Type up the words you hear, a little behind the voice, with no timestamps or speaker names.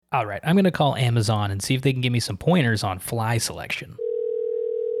All right, I'm going to call Amazon and see if they can give me some pointers on fly selection.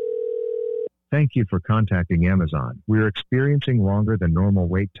 Thank you for contacting Amazon. We're experiencing longer than normal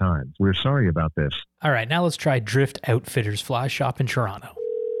wait times. We're sorry about this. All right, now let's try Drift Outfitters Fly Shop in Toronto.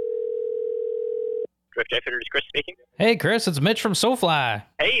 Drift Outfitters, Chris speaking. Hey, Chris, it's Mitch from SoFly.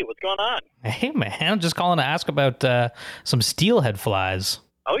 Hey, what's going on? Hey, man, I'm just calling to ask about some steelhead flies.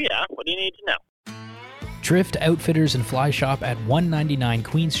 Oh, yeah? What do you need to know? Drift Outfitters and Fly Shop at 199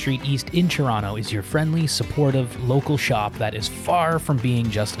 Queen Street East in Toronto is your friendly, supportive, local shop that is far from being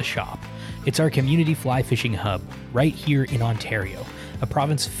just a shop. It's our community fly fishing hub, right here in Ontario, a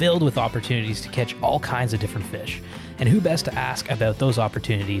province filled with opportunities to catch all kinds of different fish. And who best to ask about those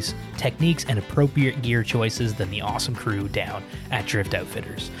opportunities, techniques, and appropriate gear choices than the awesome crew down at Drift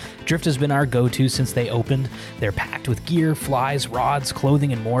Outfitters. Drift has been our go-to since they opened. They're packed with gear, flies, rods,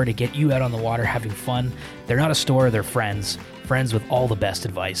 clothing, and more to get you out on the water having fun. They're not a store, they're friends. Friends with all the best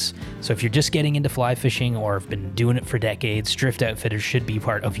advice. So if you're just getting into fly fishing or have been doing it for decades, Drift Outfitters should be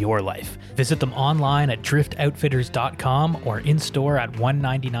part of your life. Visit them online at driftoutfitters.com or in store at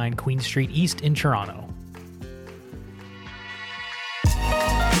 199 Queen Street East in Toronto.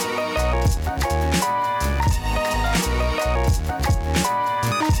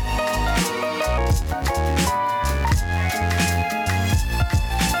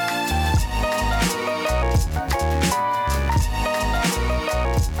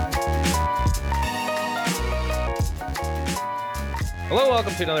 Hello,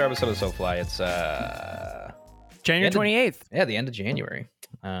 welcome to another episode of SoFly. It's January 28th. the end of January.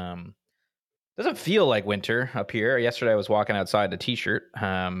 Doesn't feel like winter up here. Yesterday I was walking outside in a t-shirt,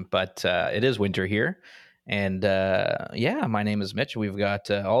 but it is winter here. And my name is Mitch. We've got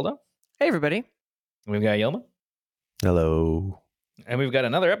Aldo. Hey, everybody. We've got Yilma. Hello. And we've got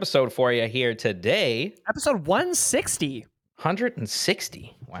another episode for you here today. Episode 160.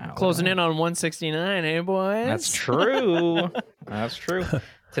 160. Wow. Closing in on 169, eh, boys? That's true. That's true.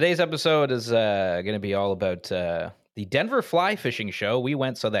 Today's episode is going to be all about the Denver Fly Fishing Show. We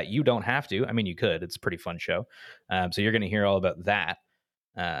went so that you don't have to. I mean, you could. It's a pretty fun show. So you're going to hear all about that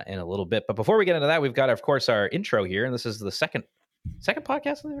in a little bit. But before we get into that, we've got, of course, our intro here. And this is the second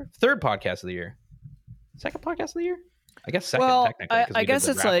podcast of the year? Third podcast of the year. Second podcast of the year? I guess second, technically. I guess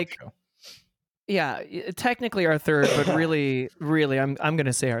it's like... show. Yeah, technically our third, but really, I'm going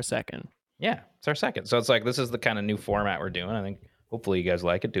to say our second. Yeah, it's our second. So it's like this is the kind of new format we're doing. I think hopefully you guys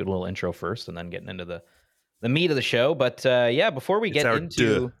like it. Do a little intro first and then getting into the meat of the show. But before we get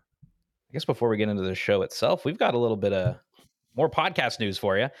into the show itself, we've got a little bit of more podcast news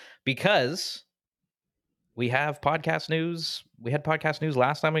for you because we have podcast news. We had podcast news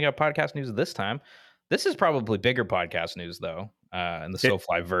last time. We got podcast news this time. This is probably bigger podcast news though in the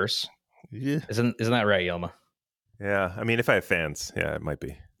SoFly verse. Yeah. Isn't that right, Yelma? Yeah. I mean, if I have fans, yeah, it might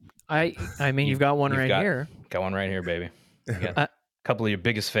be. I mean, you've got one right here. Got one right here, baby. You got a couple of your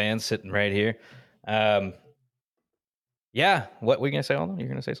biggest fans sitting right here. What were you gonna say, Aldo? You're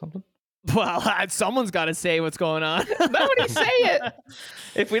gonna say something? Well, someone's got to say what's going on. Nobody say it.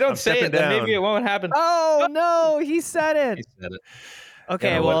 If we don't say it, then maybe it won't happen. Oh no, he said it. He said it.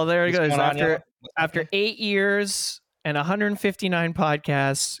 Okay, well there it goes. After 8 years and 159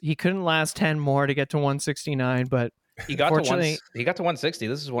 podcasts, he couldn't last 10 more to get to 169, but he got to 160.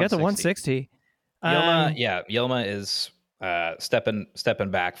 This is 160. He got to 160. Yilma is stepping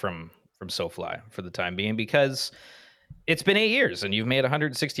back from SoFly for the time being because it's been 8 years and you've made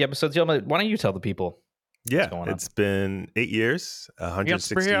 160 episodes. Yilma, why don't you tell the people what's going on? It's been 8 years,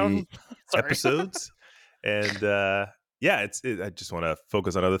 160 episodes, and I just want to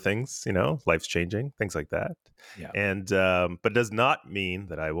focus on other things, life's changing, things like that. Yeah. And but it does not mean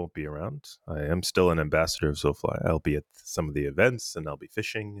that I won't be around. I am still an ambassador of SoFly. I'll be at some of the events and I'll be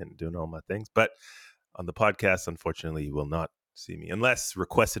fishing and doing all my things. But on the podcast, unfortunately, you will not see me unless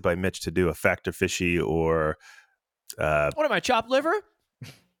requested by Mitch to do a Factor Fishy or what am I, chopped liver?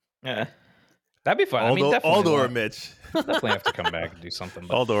 Yeah. That'd be fun. Aldo or Mitch. Definitely have to come back and do something.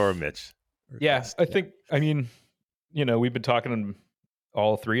 But... Aldo or Mitch. Yeah, we've been talking,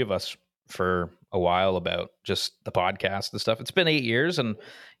 all three of us, for a while about just the podcast and stuff. It's been 8 years, and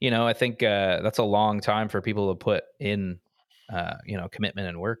I think that's a long time for people to put in, commitment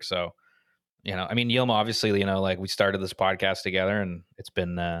and work. So, Yilma, obviously, we started this podcast together, and it's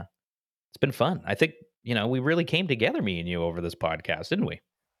been fun. I think we really came together, me and you, over this podcast, didn't we?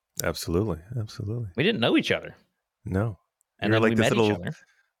 Absolutely. We didn't know each other. No, and then we met each other.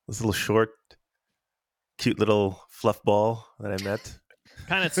 This little short, cute little fluff ball that I met.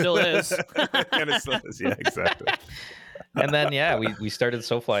 Kind of still is. Yeah, exactly. And then, we started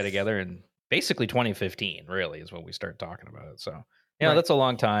SoFly together in basically 2015, really, is when we started talking about it. So Yeah, that's a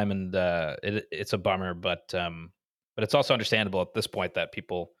long time, and it's a bummer, but it's also understandable at this point that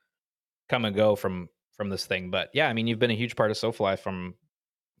people come and go from this thing. But yeah, I mean, you've been a huge part of SoFly from,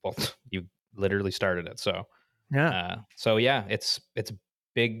 well, you literally started it. So yeah, it's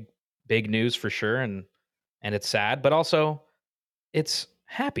big news for sure, and it's sad, but also it's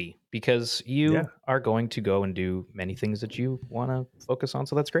happy because you are going to go and do many things that you want to focus on.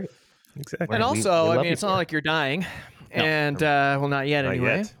 So that's great. Exactly. And also, I mean, it's not like you're dying, and well, not yet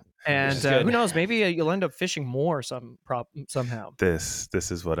anyway. Yet. And who knows? Maybe you'll end up fishing more somehow. This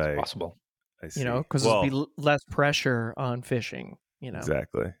is what possible. I see. Because there'll be less pressure on fishing.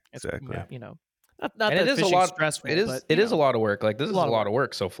 Exactly. Not and that it is fishing's a lot stressful. It is a lot of work. Like this is a lot of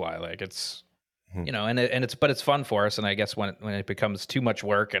work. SoFly, like it's and it's fun for us. And I guess when it becomes too much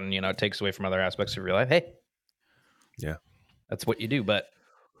work and it takes away from other aspects of your life, hey, that's what you do. But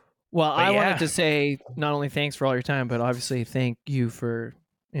I wanted to say not only thanks for all your time, but obviously thank you for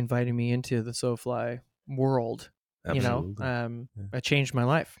inviting me into the SoFly world. Absolutely. It changed my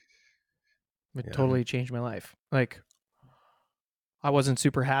life. It totally changed my life. Like, I wasn't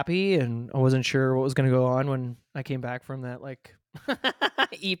super happy, and I wasn't sure what was going to go on when I came back from that, like,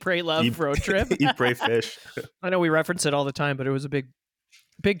 eat, pray, love road trip. Eat, pray, fish. I know we reference it all the time, but it was a big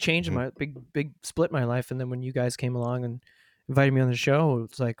change in my big split in my life. And then when you guys came along and invited me on the show,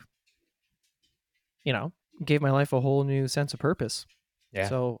 it's like, gave my life a whole new sense of purpose. Yeah.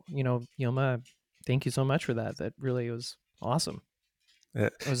 So, Yoma, thank you so much for that. That really was awesome. Yeah.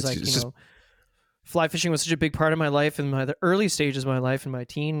 It was like, fly fishing was such a big part of my life in the early stages of my life in my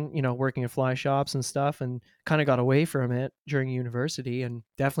teen, working at fly shops and stuff, and kind of got away from it during university and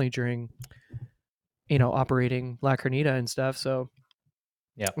definitely during, operating La Carnita and stuff. So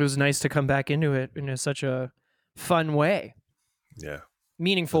yeah, it was nice to come back into it in such a fun way. Yeah.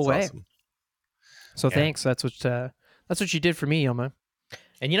 Meaningful way. Awesome. So thanks. That's what you did for me, Yoma.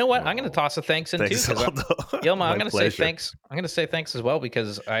 And you know what? I'm going to toss a thanks in too. Yoma, I'm going to say thanks. I'm going to say thanks as well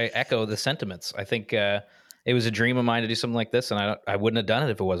because I echo the sentiments. I think it was a dream of mine to do something like this, and I wouldn't have done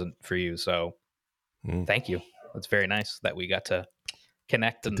it if it wasn't for you. So thank you. It's very nice that we got to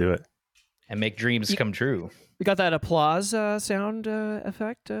connect and do it and make dreams come true. We got that applause sound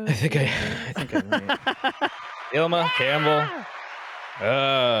effect. I think I might. Yoma Campbell.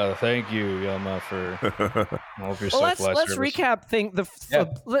 Thank you, Yoma, for all of your let's service. recap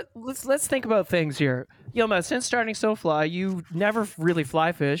let's think about things here. Yoma, since starting SoFly, you never really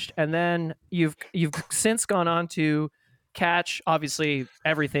fly fished, and then you've since gone on to catch obviously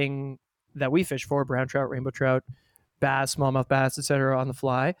everything that we fish for: brown trout, rainbow trout, bass, smallmouth bass, etc. on the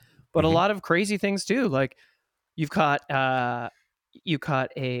fly, but a lot of crazy things too. Like you caught a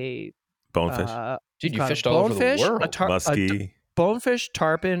bonefish. Dude, you fished all over the world. Muskie. Bonefish,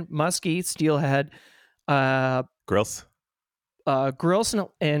 tarpon, muskie, steelhead, grilse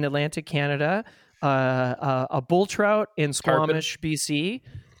in Atlantic Canada, a bull trout in Squamish, BC,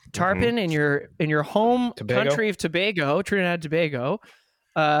 tarpon in your home country of Tobago, Trinidad Tobago,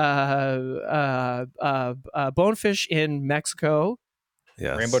 bonefish in Mexico.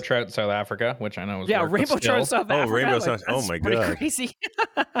 Yes. Rainbow trout in South Africa, which I know is rainbow trout in South Africa. Oh, rainbow trout! Oh my god, crazy!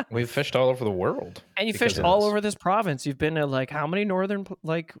 We've fished all over the world, and you fished all over this province. You've been to like how many northern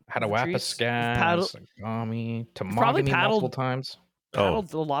Hadawapiskat, Sagami, Temagami multiple times.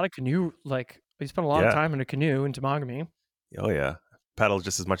 Paddled a lot of canoe. Like we spent a lot of time in a canoe in Temagami. Oh yeah, paddled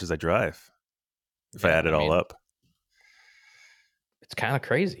just as much as I drive. If I add it all up, it's kind of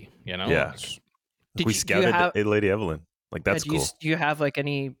crazy, Yeah. We scouted Lady Evelyn. Like that's cool. Do you have like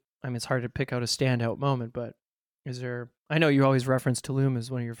any? I mean, it's hard to pick out a standout moment, but is there? I know you always reference Tulum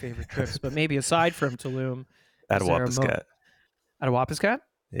as one of your favorite trips, but maybe aside from Tulum, Attawapiskat. Attawapiskat?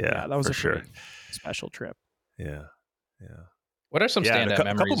 Yeah, that was for sure. Special trip. Yeah. What are some standout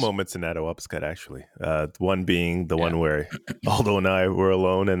memories? A couple moments in Attawapiskat actually. One being the one where Aldo and I were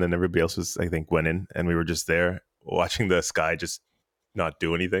alone, and then everybody else was, I think, went in, and we were just there watching the sky just not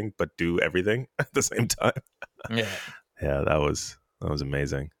do anything but do everything at the same time. Yeah, that was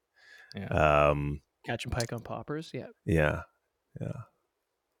amazing. Yeah. Catching pike on poppers. Yeah.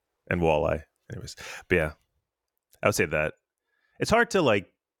 And walleye. Anyways, but yeah, I would say that it's hard to like.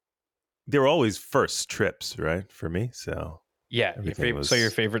 They were always first trips, right, for me. So yeah, so your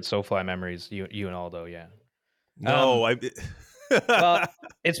favorite SoFly memories, you and Aldo, yeah. No, well,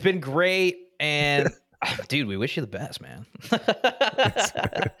 it's been great, and dude, we wish you the best, man.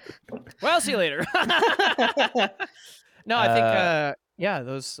 Well, I'll see you later. No, I think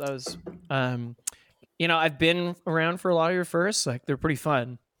those I've been around for a lot of your firsts. Like they're pretty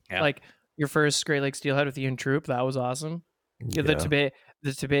fun. Yeah. Like your first Great Lakes Steelhead with Ian Troop, that was awesome. Yeah. The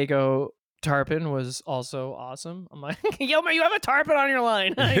Tobago tarpon was also awesome. I'm like, Yelmer, you have a tarpon on your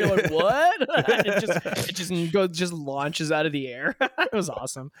line. You're like, what? it just launches out of the air. It was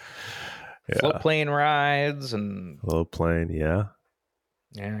awesome. Float plane rides and float plane, yeah,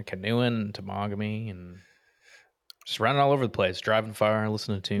 canoeing, tobogganing, and just running all over the place, driving far,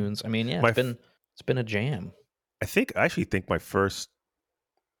 listening to tunes. I mean, yeah, it's been a jam. I actually think my first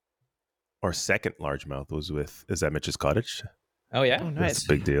or second largemouth was is at Mitch's cottage. Oh yeah, nice. That's a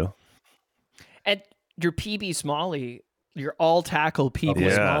big deal. And your PB Smalley, your all tackle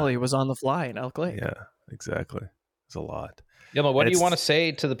PB Smalley was on the fly in Elk Lake. Yeah, exactly. It's a lot. Yeah, but what do you want to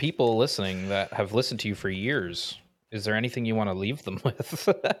say to the people listening that have listened to you for years? Is there anything you want to leave them with?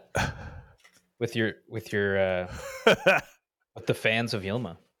 with your with the fans of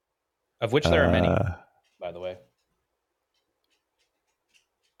Yilma, of which there are many, by the way.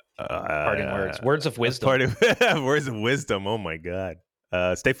 Parting words of wisdom. Words of wisdom. Oh my God.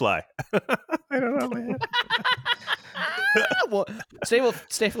 Stay fly. I don't know, man. Well, stay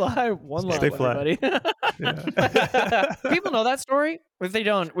fly. One love, stay fly. everybody. People know that story. If they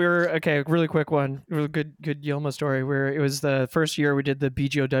don't, really quick one. Really good Yilma story where it was the first year we did the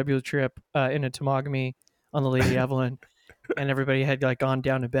BGOW trip in a Temagami on the Lady Evelyn. And everybody had like gone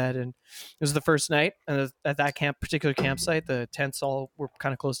down to bed, and it was the first night. And at that particular campsite, the tents all were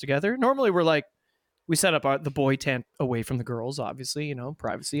kind of close together. Normally, we set up the boy tent away from the girls, obviously,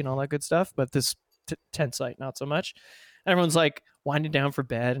 privacy and all that good stuff. But this tent site, not so much. And everyone's like winding down for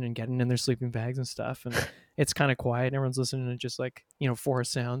bed and getting in their sleeping bags and stuff, and it's kind of quiet. And everyone's listening to just like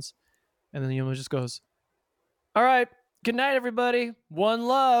forest sounds, and then Yilma just goes, "All right, good night, everybody. One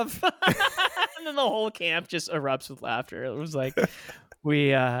love." And then the whole camp just erupts with laughter. It was like,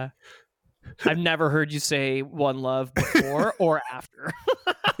 I've never heard you say one love before or after.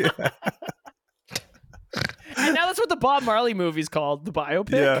 And now that's what the Bob Marley movie's called, the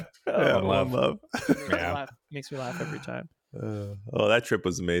biopic. Yeah, One Love. Makes me laugh every time. That trip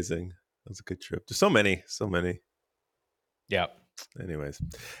was amazing. That was a good trip. There's so many. Yeah. Anyways,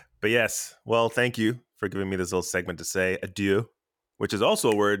 but yes. Well, thank you for giving me this little segment to say adieu, which is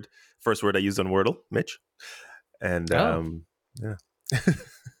also first word I used on Wordle, Mitch. And yeah.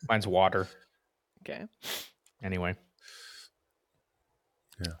 Mine's water. Okay. Anyway.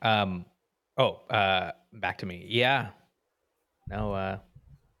 Yeah. Back to me. Yeah. No,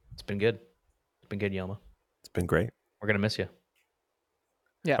 it's been good. It's been good, Yilma. It's been great. We're gonna miss you.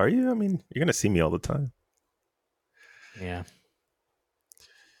 Yeah. Are you? I mean, you're gonna see me all the time. Yeah.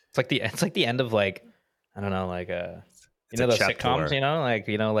 It's like the end of like, I don't know, like those sitcoms,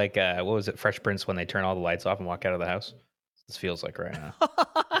 what was it, Fresh Prince, when they turn all the lights off and walk out of the house? This feels like right now.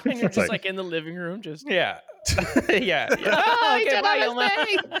 And you're just like in the living room, just yeah. Yeah. Oh, okay, bye,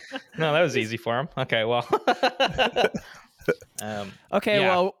 Yilma. No, that was easy for him. Okay, well.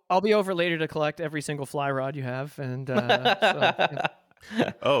 Well, I'll be over later to collect every single fly rod you have, and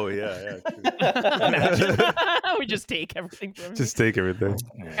Oh yeah. We just take everything from you. Just take everything.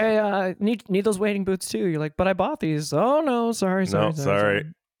 Hey, need those wading boots too. You're like, but I bought these. Oh no, sorry.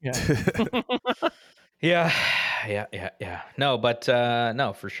 Yeah. Yeah. No, but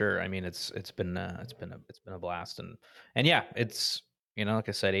no, for sure. I mean, it's been a blast, and yeah, it's like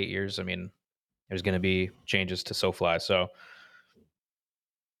I said, 8 years. I mean, there's going to be changes to SoFly, so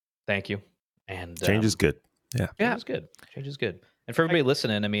thank you. And change is good. Yeah, Change is good. And for everybody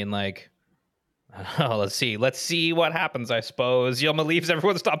listening, I mean, like, let's see what happens. I suppose Yilma leaves,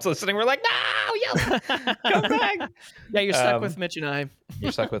 everyone stops listening. We're like, no, Yilma, come back. Yeah, you're stuck with Mitch and I.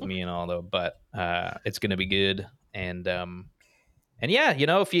 You're stuck with me and all, though. But it's gonna be good. And yeah,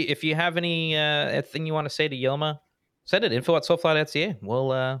 if you have any thing you want to say to Yilma, send it info@sofly.ca.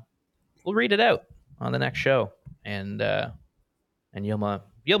 We'll read it out on the next show. And Yilma,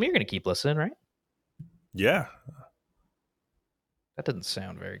 you're gonna keep listening, right? Yeah. That didn't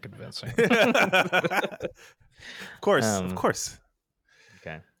sound very convincing. Of course.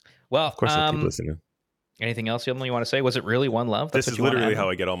 Okay. Well, of course I'll keep listening. Anything else, Yilma, you want to say? Was it really One Love? This is literally how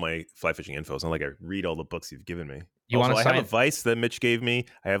I get all my fly fishing info. It's not like I read all the books you've given me. I have advice that Mitch gave me.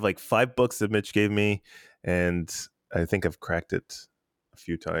 I have like 5 books that Mitch gave me, and I think I've cracked it a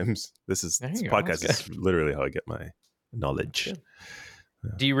few times. This podcast is literally how I get my knowledge. Yeah.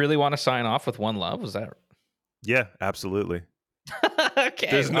 Do you really want to sign off with One Love? Was that? Yeah, absolutely. Okay.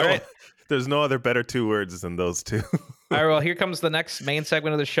 There's no other better 2 words than those 2. All right. Well, here comes the next main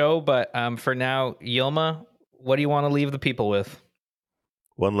segment of the show. But for now, Yilma, what do you want to leave the people with?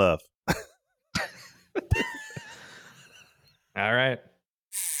 One love. All right.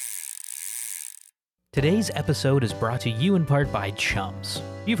 Today's episode is brought to you in part by Chums.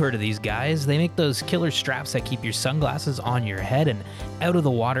 You've heard of these guys. They make those killer straps that keep your sunglasses on your head and out of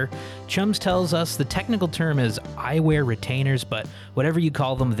the water. Chums tells us the technical term is eyewear retainers, but whatever you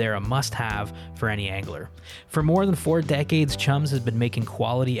call them, they're a must-have for any angler. For more than 4 decades, Chums has been making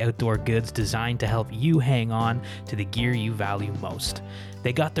quality outdoor goods designed to help you hang on to the gear you value most.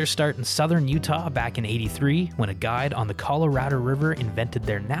 They got their start in southern Utah back in '83 when a guide on the Colorado River invented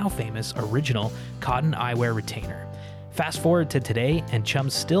their now famous original cotton eyewear retainer. Fast forward to today, and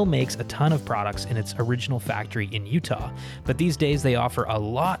Chums still makes a ton of products in its original factory in Utah. But these days, they offer a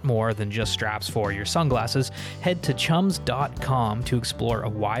lot more than just straps for your sunglasses. Head to chums.com to explore a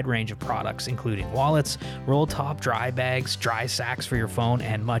wide range of products, including wallets, roll top dry bags, dry sacks for your phone,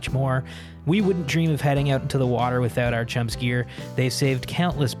 and much more. We wouldn't dream of heading out into the water without our Chums gear. They've saved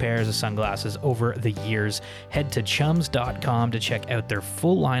countless pairs of sunglasses over the years. Head to chums.com to check out their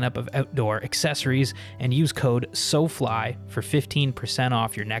full lineup of outdoor accessories and use code SOFLY for 15%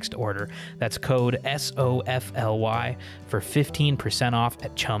 off your next order. That's code SOFLY for 15% off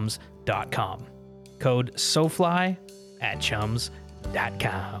at chums.com. Code SOFLY at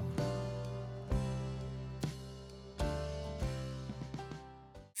chums.com.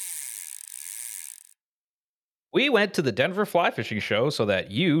 We went to the Denver Fly Fishing Show so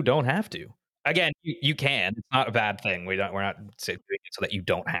that you don't have to. Again, you can. It's not a bad thing. We're not doing it so that you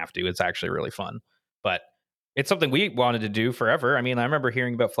don't have to. It's actually really fun. But it's something we wanted to do forever. I mean, I remember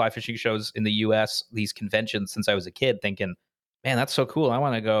hearing about fly fishing shows in the US, these conventions since I was a kid, thinking, man, that's so cool. I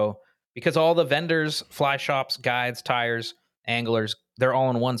want to go, because all the vendors, fly shops, guides, tires, anglers, they're all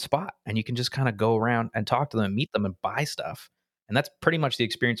in one spot. And you can just kind of go around and talk to them and meet them and buy stuff. And that's pretty much the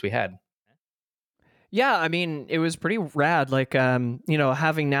experience we had. Yeah, I mean, it was pretty rad. Like,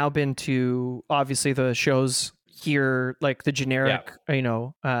 having now been to obviously the shows here, like the generic,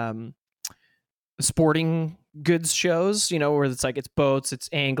 sporting goods shows, where it's like it's boats, it's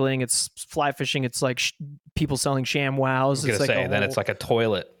angling, it's fly fishing, it's like people selling ShamWows. It's like then it's like a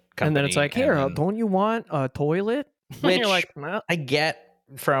toilet company, and then it's like, here, don't you want a toilet? Which you're like, no. I get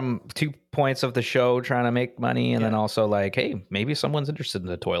from 2 points of the show trying to make money, and then also like, hey, maybe someone's interested in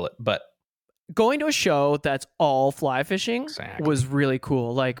the toilet, but. Going to a show that's all fly fishing was really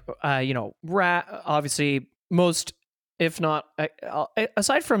cool. Like, obviously most, if not,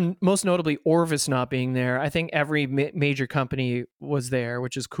 aside from most notably Orvis not being there, I think every major company was there,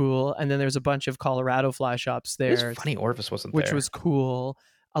 which is cool. And then there's a bunch of Colorado fly shops there. It's funny Orvis wasn't there. Which was cool.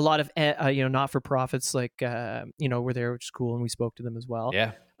 A lot of, not-for-profits were there, which is cool. And we spoke to them as well.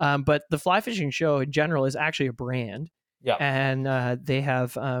 Yeah. But the fly fishing show in general is actually a brand. Yeah. And they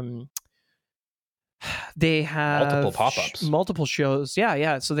have multiple pop-ups, multiple shows.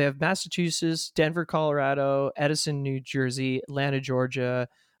 Yeah. So they have Massachusetts, Denver, Colorado, Edison, New Jersey, Atlanta, Georgia,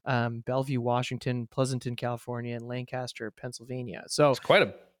 Bellevue, Washington, Pleasanton, California, and Lancaster, Pennsylvania. So it's quite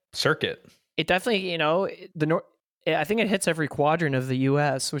a circuit. It definitely, I think it hits every quadrant of the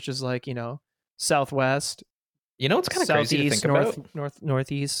U.S., which is like, Southwest. It's kind of crazy to think about.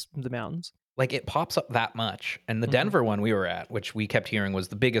 Northeast, the mountains. Like it pops up that much. And the Denver one we were at, which we kept hearing was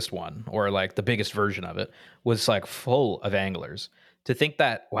the biggest one, or like the biggest version of it, was like full of anglers. To think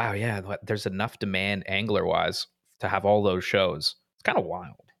that, wow, yeah, there's enough demand angler wise to have all those shows. It's kind of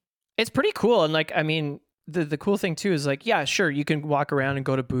wild. It's pretty cool. And like, I mean, the cool thing too is like, yeah, sure, you can walk around and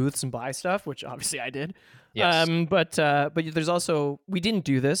go to booths and buy stuff, which obviously I did. Yes. But there's also, we didn't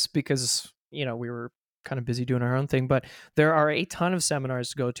do this because, we were kind of busy doing our own thing, but there are a ton of seminars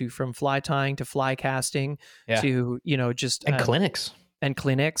to go to, from fly tying to fly casting to just clinics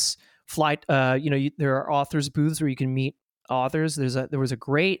fly. There are authors booths where you can meet authors. There was a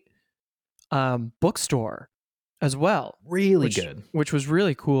great bookstore as well, good, which was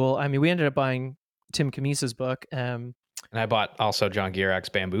really cool. I mean, we ended up buying Tim Camisa's book, and I bought also John Gierak's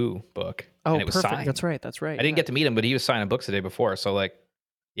Bamboo book. Oh, and it was perfect. signed. That's right. I didn't get to meet him, but he was signing books the day before. So like.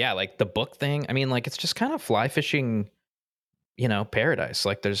 Yeah, like the book thing. I mean, like it's just kind of fly fishing, paradise.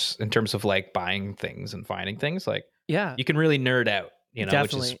 Like there's, in terms of like buying things and finding things, like you can really nerd out,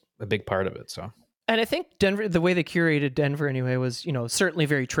 Definitely. Which is a big part of it. So, and I think Denver, the way they curated Denver anyway was, certainly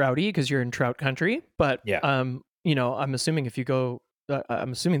very trouty because you're in trout country. But I'm assuming if you go,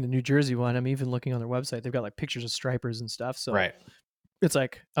 I'm assuming the New Jersey one. I'm even looking on their website. They've got like pictures of stripers and stuff. So it's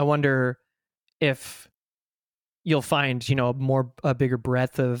like, I wonder if you'll find, a bigger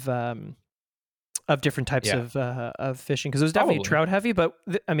breadth of different types of fishing, because it was definitely trout heavy. But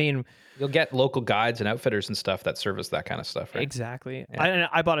I mean, you'll get local guides and outfitters and stuff that service that kind of stuff, right? Exactly. Yeah.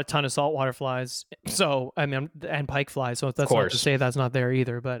 I bought a ton of saltwater flies, so I mean, and pike flies. So that's not to say that's not there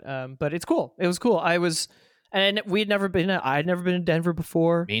either. But it's cool. It was cool. I'd never been to Denver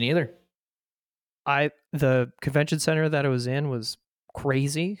before. Me neither. the convention center that it was in was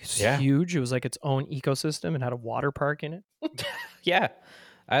crazy. It's Yeah. huge. It was like its own ecosystem and had a water park in it. Yeah,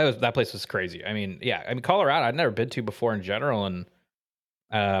 that place was crazy. I mean, Colorado I'd never been to before in general, and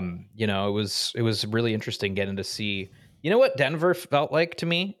it was really interesting getting to see. You know what Denver felt like to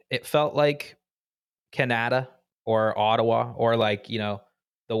me? It felt like Canada or Ottawa or like the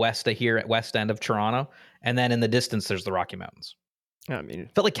west end of Toronto, and then in the distance there's the Rocky Mountains. I mean,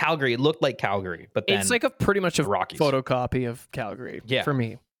 It felt like Calgary. It looked like Calgary, but then it's like a pretty much a Rockies. photocopy of Calgary. Yeah. For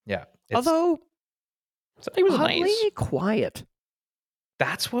me. Yeah. Although it was oddly nice. quiet.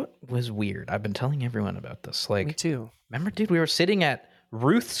 That's what was weird. I've been telling everyone about this. Like, Me too. remember, dude, we were sitting at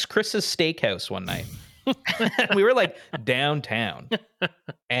Chris's Steakhouse one night. We were like downtown,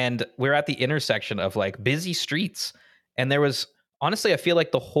 and we're at the intersection of like busy streets. And there was, honestly, I feel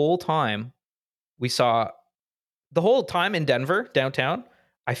like the whole time in Denver downtown,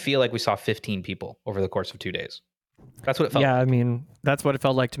 I feel like we saw 15 people over the course of 2 days. That's what it felt. Yeah, I mean, that's what it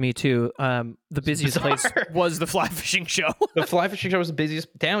felt like to me too. The busiest place bizarre. was the fly fishing show. The fly fishing show was the busiest.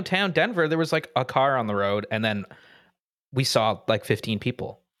 Downtown Denver, there was like a car on the road, and then we saw like 15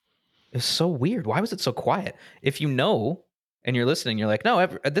 people. It was so weird. Why was it so quiet? If you know and you're listening, you're like, no,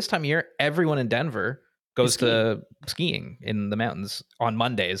 at this time of year, everyone in Denver goes to skiing in the mountains on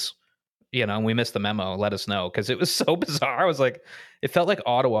Mondays. And we missed the memo. Let us know, because it was so bizarre. I was like, it felt like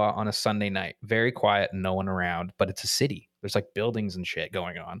Ottawa on a Sunday night. Very quiet, no one around, but it's a city. There's like buildings and shit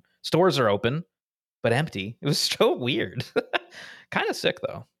going on. Stores are open, but empty. It was so weird. Kind of sick,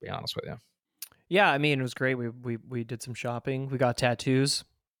 though, to be honest with you. Yeah, I mean, it was great. We did some shopping. We got tattoos.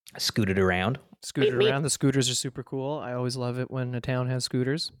 I scooted around. Around. The scooters are super cool. I always love it when a town has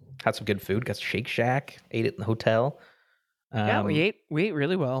scooters. Had some good food. Got Shake Shack. Ate it in the hotel. Yeah, we ate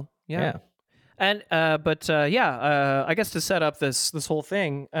really well. Yeah. And I guess to set up this whole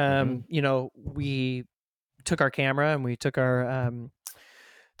thing, we took our camera and we took our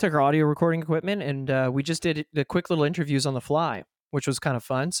audio recording equipment, and we just did the quick little interviews on the fly, which was kind of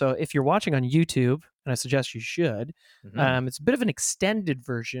fun. So if you're watching on YouTube, and I suggest you should, it's a bit of an extended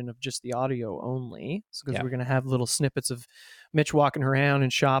version of just the audio only, because we're going to have little snippets of Mitch walking around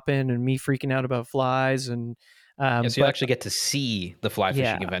and shopping and me freaking out about flies. And so you actually get to see the fly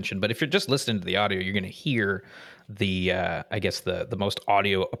fishing convention. But if you're just listening to the audio, you're going to hear the most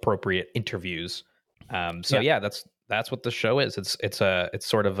audio appropriate interviews. That's what the show is. It's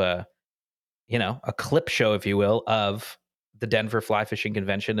sort of a clip show, if you will, of the Denver Fly Fishing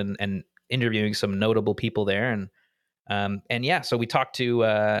Convention and interviewing some notable people there. So we talked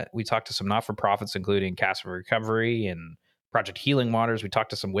to some not-for-profits, including Cast for Recovery and Project Healing Waters. We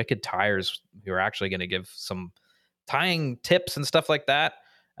talked to some Wicked Tires who are actually going to give some tying tips and stuff like that.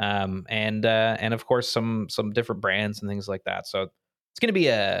 And of course some different brands and things like that. So it's going to be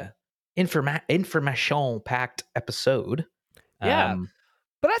a information packed episode. Yeah.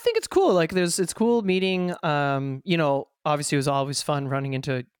 But I think it's cool. Like it's cool meeting, obviously it was always fun running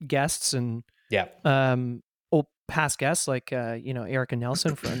into guests and past guests like, Erica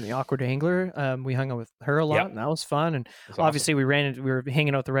Nelson from the Awkward Angler. We hung out with her a lot and that was fun. And obviously we were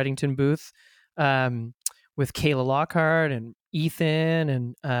hanging out at the Reddington booth, with Kayla Lockhart and Ethan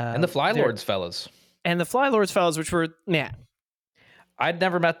and the Fly Lords fellas. And the Fly Lords fellas, which were, man. I'd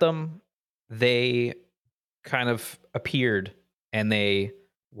never met them. They kind of appeared and they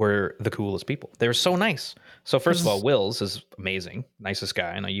were the coolest people. They were so nice. So first of all, Wills is amazing. Nicest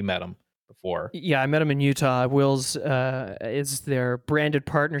guy. I know you met him before. Yeah, I met him in Utah. Wills is their branded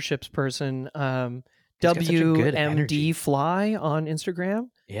partnerships person. WMD Fly on Instagram.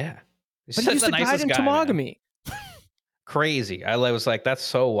 Yeah. But he used to guide in Temagami. Crazy. I was like, that's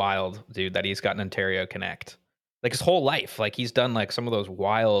so wild, dude, that he's got an Ontario Connect. Like his whole life. Like he's done like some of those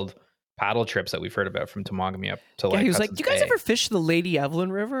wild paddle trips that we've heard about from Temagami up to like. Yeah, he was Hudson's like, "Do you guys Bay. ever fish the Lady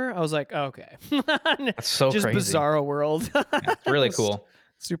Evelyn River?" I was like, oh, "Okay." That's so just crazy. Bizarro world. It's really cool.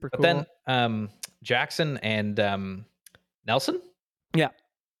 Super cool. But then Jackson and Nelson. Yeah.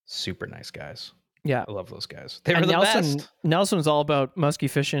 Super nice guys. Yeah, I love those guys. They were the best. Nelson was all about muskie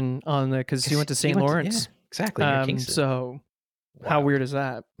fishing because he went to St. Lawrence. Exactly. So how weird is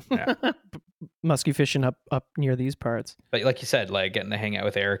that? Yeah. Muskie fishing up near these parts. But like you said, like getting to hang out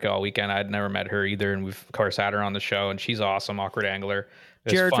with Erica all weekend. I'd never met her either, and we've of course had her on the show, and she's awesome. Awkward Angler.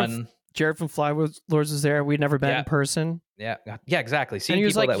 It was fun. Jared from Fly Lords was there. We'd never met in person. Yeah, exactly. And he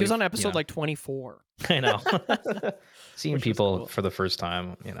was he was on episode like 24. I know. Seeing people cool. For the first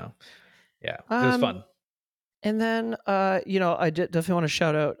time, Yeah, it was fun. And then, I definitely want to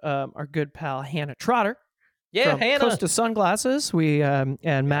shout out our good pal Hannah Trotter, Yeah, from Hannah. Costa Sunglasses. We and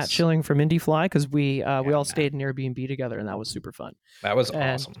Matt Schilling from Indie Fly, because we all Matt. stayed in Airbnb together, and that was super fun. That was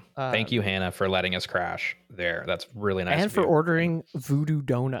And, awesome. Thank you, Hannah, for letting us crash there. That's really nice. And of for you. ordering Voodoo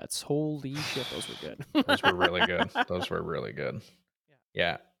Donuts. Holy shit, those were good. Those were really good. Those were really good.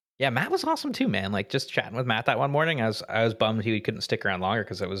 Yeah. Yeah, Matt was awesome too, man. Like just chatting with Matt that one morning. I was bummed he couldn't stick around longer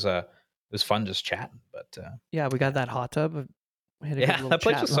because it was fun just chatting. But yeah, we got that hot tub. We had a good little that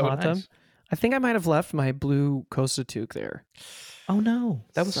place chat was in the so hot nice. tub. I think I might have left my blue Costa toque there. Oh no,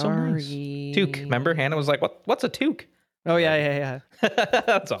 that was so nice. Toque. Remember, Hannah was like, "What's a toque?" Oh yeah.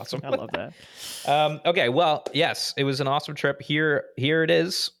 That's awesome. I love that. Okay, well, yes, it was an awesome trip. Here it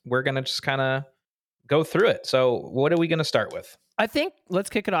is. We're gonna just kind of go through it. So, what are we gonna start with? I think let's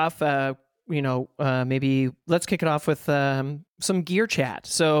kick it off. Maybe let's kick it off with some gear chat.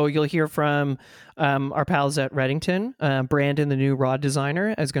 So you'll hear from our pals at Redington. Brandon, the new rod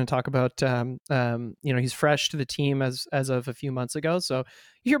designer, is going to talk about. He's fresh to the team as of a few months ago. So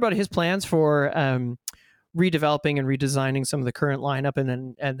you hear about his plans for redeveloping and redesigning some of the current lineup,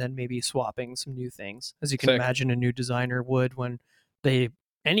 and then maybe swapping some new things, as you can imagine a new designer would when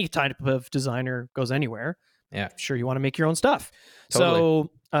any type of designer goes anywhere. Yeah, sure, you want to make your own stuff. Totally.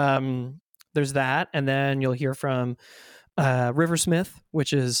 So there's that, and then you'll hear from Riversmith,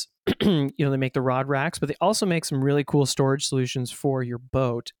 which is they make the rod racks, but they also make some really cool storage solutions for your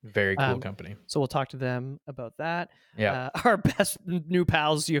boat. Very cool company. So we'll talk to them about that. Yeah, our best new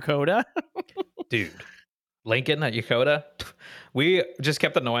pals, Yakota. Dude, Lincoln at Yakota, we just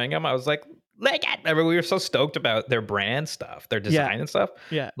kept annoying him. I was like, Lincoln! I mean, we were so stoked about their brand stuff, their design and stuff.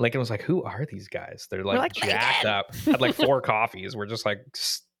 Yeah. Lincoln was like, who are these guys? They're like jacked up. Had like 4 coffees. We're just like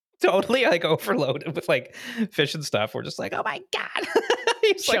totally like overloaded with like fish and stuff. We're just like, oh my God.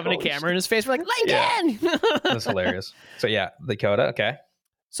 He's shoving like, a camera in his face. We're like, Lincoln! Yeah. That's hilarious. So yeah, Lakota, okay.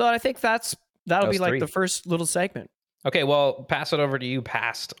 So I think that'll be like 3. the first little segment. Okay, well, pass it over to you,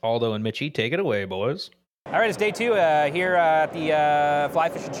 past Aldo and Mitchie. Take it away, boys. All right, it's day 2 here at the Fly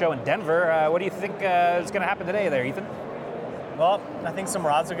Fishing Show in Denver. What do you think is going to happen today there, Ethan? Well, I think some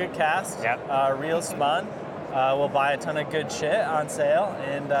rods will get cast, reels spun. We'll buy a ton of good shit on sale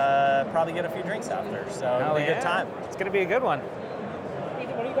and probably get a few drinks after. So it'll be a good time. It's going to be a good one.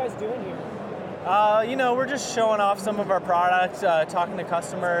 Ethan, what are you guys doing here? We're just showing off some of our products, talking to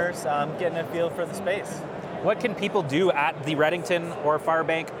customers, getting a feel for the space. What can people do at the Redington or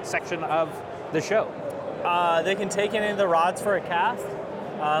Firebank section of the show? They can take any of the rods for a cast.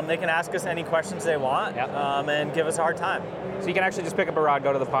 They can ask us any questions they want and give us a hard time. So you can actually just pick up a rod,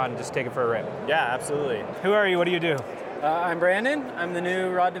 go to the pond, and just take it for a rip. Yeah, absolutely. Who are you? What do you do? I'm Brandon. I'm the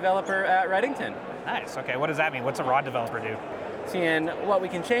new rod developer at Redington. Nice. Okay, what does that mean? What's a rod developer do? Seeing what we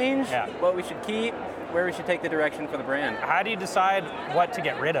can change, what we should keep, where we should take the direction for the brand. How do you decide what to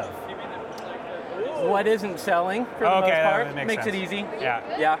get rid of? What isn't selling for the most part. That makes sense. it easy.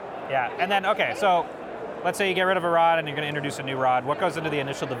 Yeah. And then, so let's say you get rid of a rod and you're going to introduce a new rod. What goes into the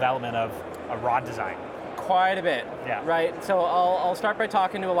initial development of a rod design? Quite a bit, right? So I'll start by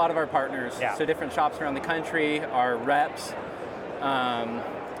talking to a lot of our partners. So different shops around the country, our reps,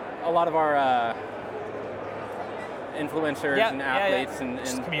 a lot of our influencers and athletes and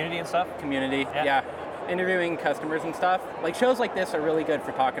just community and stuff. Interviewing customers and stuff. Like shows like this are really good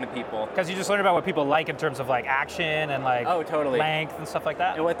for talking to people. Because you just learn about what people like in terms of like action and like length and stuff like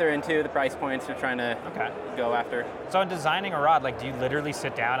that. And what they're into, the price points they're trying to go after. So in designing a rod, like do you literally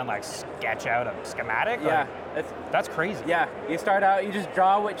sit down and like sketch out a schematic? Yeah. That's crazy. Yeah. You start out, you just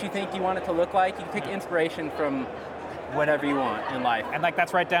draw what you think you want it to look like. You can take inspiration from whatever you want in life. And like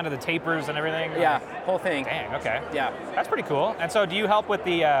that's right down to the tapers and everything? Yeah, whole thing. Dang, okay. Yeah. That's pretty cool. And so do you help with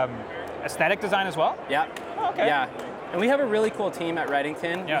the aesthetic design as well? Yeah. Oh, okay. Yeah. And we have a really cool team at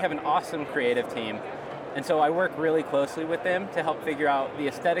Redington. We have an awesome creative team. And so I work really closely with them to help figure out the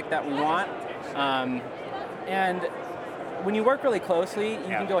aesthetic that we want. And when you work really closely, you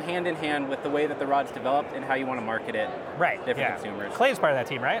can go hand in hand with the way that the rod's developed and how you want to market it to different consumers. Clay's part of that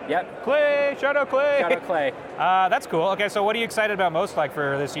team, right? Yep. Clay! Shout out Clay! Shout out Clay. That's cool. Okay, so what are you excited about most like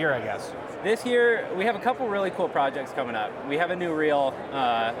for this year, I guess? This year, we have a couple really cool projects coming up. We have a new reel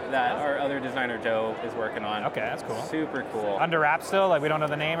that our other designer, Joe, is working on. Okay, that's cool. Super cool. Under wraps still? Like we don't know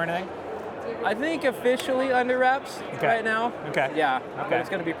the name or anything? I think officially under wraps right now. Okay. Yeah, but it's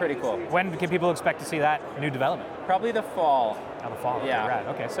going to be pretty cool. When can people expect to see that new development? Probably the fall. Oh, the fall. Yeah. Rad.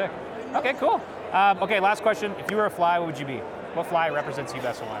 Okay, sick. Okay, cool. Okay, last question. If you were a fly, what would you be? What fly represents you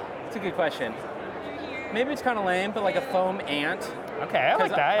best in life? It's a good question. Maybe it's kind of lame, but like a foam ant. Okay, I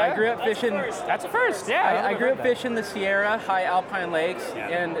like that. Yeah. I grew up fishing. That's a first, yeah. I grew up fishing the Sierra, high alpine lakes,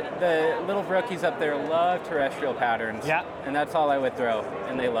 and the little brookies up there love terrestrial patterns. Yeah. And that's all I would throw,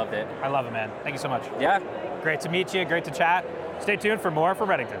 and they loved it. I love it, man. Thank you so much. Yeah. Great to meet you. Great to chat. Stay tuned for more from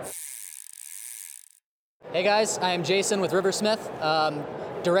Redington. Hey guys, I am Jason with Riversmith,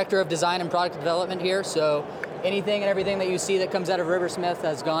 Director of Design and Product Development here. So anything and everything that you see that comes out of Riversmith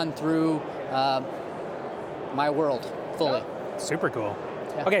has gone through my world fully. Super cool.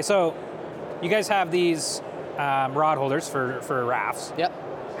 Yeah. Okay, so you guys have these rod holders for rafts.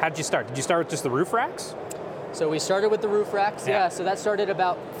 Yep. How did you start? Did you start with just the roof racks? So we started with the roof racks. Yeah. So that started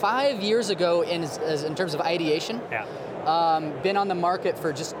about 5 years ago in terms of ideation. Yeah. Been on the market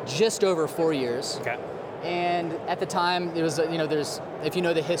for just over 4 years. Okay. And at the time, it was there's, if you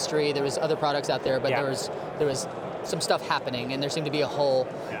know the history, there was other products out there, but there was some stuff happening, and there seemed to be a hole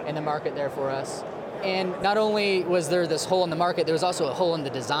in the market there for us. And not only was there this hole in the market, there was also a hole in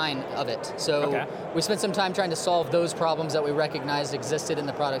the design of it. So we spent some time trying to solve those problems that we recognized existed in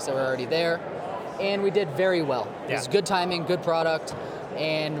the products that were already there, and we did very well. It was good timing, good product,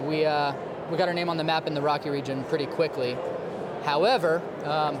 and we got our name on the map in the Rocky region pretty quickly. However,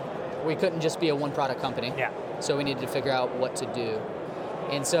 we couldn't just be a one-product company. Yeah. So we needed to figure out what to do.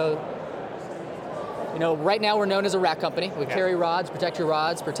 And so, right now we're known as a rack company. We carry rods, protect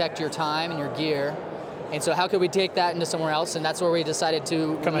your time and your gear. And so how could we take that into somewhere else? And that's where we decided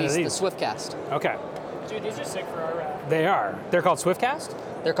to release the SwiftCast. Okay. Dude, these are sick for our raft. They are. They're called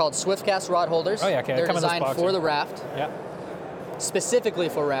SwiftCast? They're called SwiftCast rod holders. Oh, yeah, okay. They're designed for the raft. Yeah. Specifically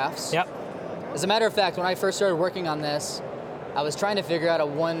for rafts. Yep. As a matter of fact, when I first started working on this, I was trying to figure out a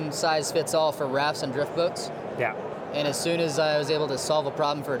one-size-fits-all for rafts and drift boats. Yeah. And as soon as I was able to solve a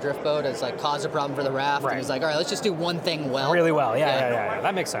problem for a drift boat, it's like caused a problem for the raft. Right. And it's like, all right, let's just do one thing well. Really well. Yeah.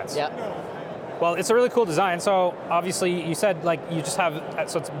 That makes sense. Yeah. Well, it's a really cool design. So obviously you said you just have,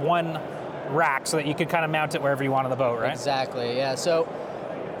 so it's one rack so that you could kind of mount it wherever you want on the boat, right? Exactly, yeah. So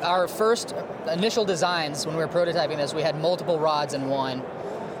our first initial designs, when we were prototyping this, we had multiple rods in one,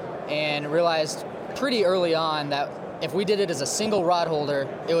 and realized pretty early on that if we did it as a single rod holder,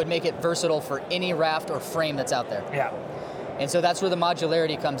 it would make it versatile for any raft or frame that's out there. Yeah. And so that's where the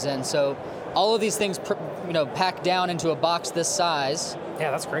modularity comes in. So all of these things, pack down into a box this size. Yeah,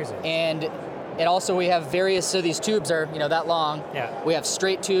 that's crazy. And it also, we have various, so these tubes are, that long. Yeah. We have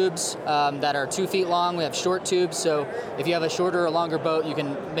straight tubes that are 2 feet long. We have short tubes. So if you have a shorter or longer boat, you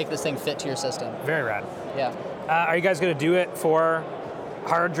can make this thing fit to your system. Very rad. Yeah. Are you guys going to do it for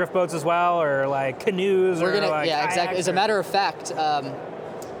hard drift boats as well, or like canoes? We're gonna, kayaks, exactly. As a matter of fact,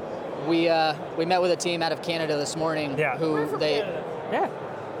 we met with a team out of Canada this morning. Yeah. Yeah.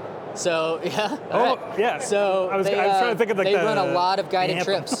 So yeah. So I was trying to think of they run a lot of guided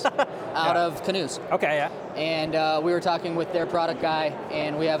trips out of canoes. Okay, yeah. And we were talking with their product guy,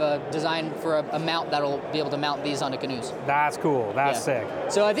 and we have a design for a mount that'll be able to mount these onto canoes. That's cool. That's sick.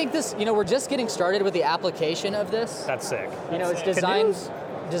 So I think this, we're just getting started with the application of this. That's sick. It's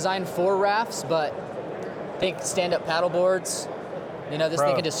designed for rafts, but think stand-up paddle boards. This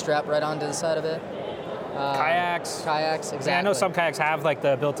thing can just strap right onto the side of it. Kayaks, exactly. Yeah, I know some kayaks have like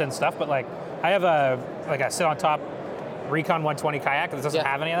the built-in stuff, but like I have a sit on top Recon 120 kayak that doesn't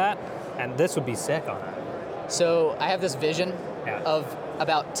have any of that, and this would be sick on it. So I have this vision of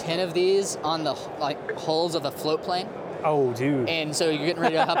about 10 of these on the hulls of a float plane. Oh, dude. And so you're getting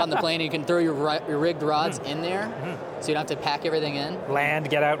ready to hop on the plane, and you can throw your rigged rods in there, so you don't have to pack everything in. Land,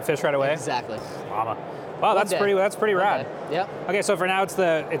 get out, fish right away. Exactly. Mama. Wow, that's pretty rad. Yep. Okay, so for now it's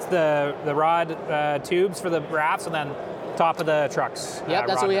the rod tubes for the rafts, and then top of the trucks. Yep,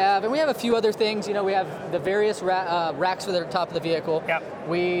 that's what we have, and we have a few other things. We have the various racks for the top of the vehicle. Yep.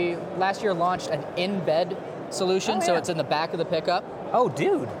 We last year launched an in-bed solution, so it's in the back of the pickup. Oh,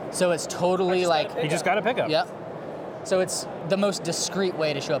 dude. So it's totally you just got a pickup. Yep. So it's the most discreet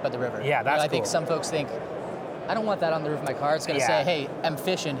way to show up at the river. Yeah, that's I think some folks think, I don't want that on the roof of my car. It's going to say, hey, I'm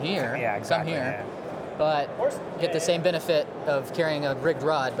fishing here. Yeah, exactly. Come here. But get the same benefit of carrying a rigged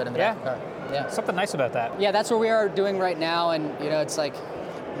rod, but in the back of the car. Yeah. Something nice about that. Yeah, that's what we are doing right now. And, it's like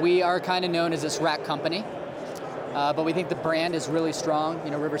we are kind of known as this rack company. But we think the brand is really strong.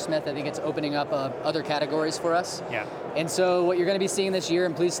 Riversmith, I think it's opening up other categories for us. Yeah. And so what you're going to be seeing this year,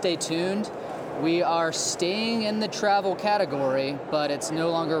 and please stay tuned, we are staying in the travel category, but it's no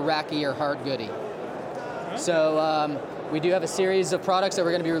longer racky or hard goody. Okay. So we do have a series of products that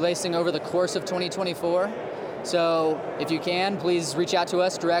we're going to be releasing over the course of 2024. So if you can, please reach out to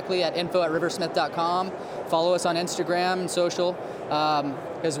us directly at info@riversmith.com. Follow us on Instagram and social,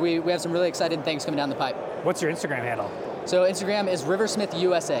 because we have some really exciting things coming down the pipe. What's your Instagram handle? So Instagram is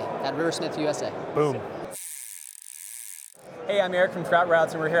RiversmithUSA, at RiversmithUSA. Boom. Hey, I'm Eric from Trout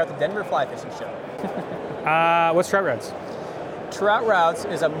Routes, and we're here at the Denver Fly Fishing Show. What's Trout Routes? Trout Routes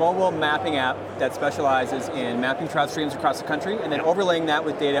is a mobile mapping app that specializes in mapping trout streams across the country and then overlaying that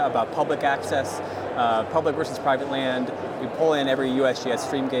with data about public access public versus private land. We pull in every USGS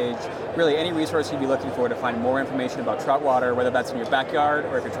stream gauge, really any resource you'd be looking for to find more information about trout water, whether that's in your backyard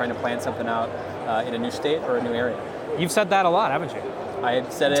or if you're trying to plan something out in a new state or a new area. You've said that a lot, haven't you? I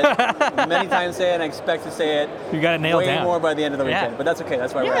had said it many times today, and I expect to say it you got it nailed down. Way more by the end of the weekend, but that's okay.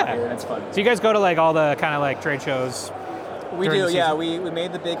 That's why we're out here, and it's fun. So you guys go to like all the kind of like trade shows? We do, yeah. We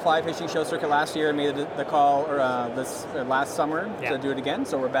made the big fly fishing show circuit last year and made the call last summer to do it again.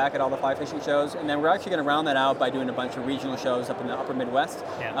 So we're back at all the fly fishing shows, and then we're actually going to round that out by doing a bunch of regional shows up in the upper Midwest,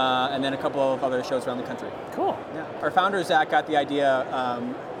 and then a couple of other shows around the country. Cool. Yeah. Our founder, Zach, got the idea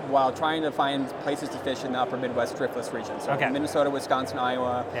while trying to find places to fish in the upper Midwest driftless region. So Minnesota, Wisconsin,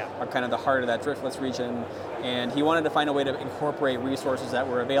 Iowa are kind of the heart of that driftless region, and he wanted to find a way to incorporate resources that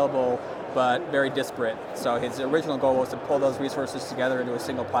were available but very disparate. So his original goal was to pull those resources together into a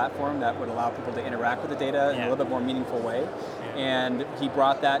single platform that would allow people to interact with the data in a little bit more meaningful way. And he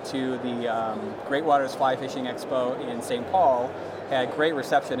brought that to the Great Waters Fly Fishing Expo in St. Paul, had great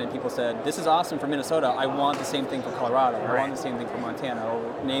reception, and people said, this is awesome for Minnesota, I want the same thing for Colorado, I want the same thing for Montana,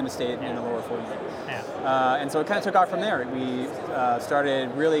 or name a state in the lower 48. And so it kind of took off from there. We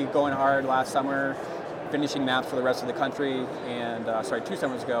started really going hard last summer, finishing maps for the rest of the country, and 2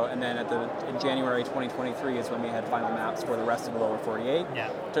 summers ago, and then in January 2023 is when we had final maps for the rest of the lower 48.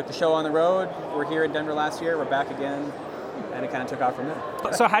 Took the show on the road. We're here in Denver last year, we're back again, and it kind of took off from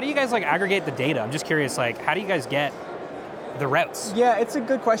there. So how do you guys like aggregate the data? I'm just curious, like how do you guys get the routes? Yeah, it's a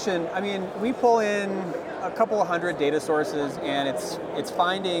good question. I mean, we pull in a couple of hundred data sources, and it's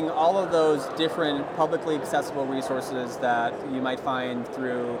finding all of those different publicly accessible resources that you might find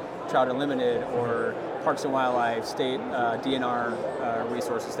through Trout Unlimited or Parks and Wildlife, state DNR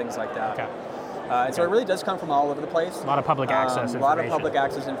resources, things like that. And so it really does come from all over the place. A lot of public access information. A lot of public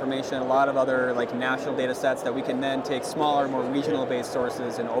access information, a lot of other like national data sets that we can then take smaller, more regional-based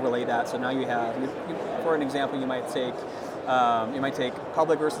sources and overlay that. So now you have, for an example, you might take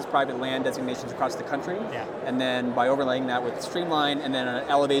public versus private land designations across the country, and then by overlaying that with Streamline and then an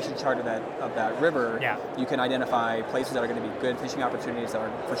elevation chart of that river, you can identify places that are going to be good fishing opportunities that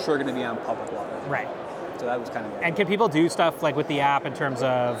are for sure going to be on public water. Right. So that was kind of. And can people do stuff like with the app in terms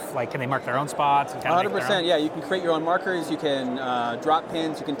of like, can they mark their own spots? 100%. Yeah, you can create your own markers. You can drop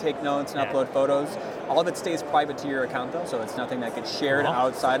pins. You can take notes and upload photos. All of it stays private to your account though, so it's nothing that gets shared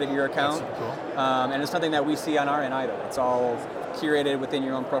outside of your account. That's cool. And it's nothing that we see on our end either. It's all curated within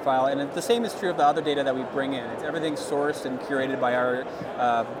your own profile, and the same is true of the other data that we bring in. Everything's sourced and curated by our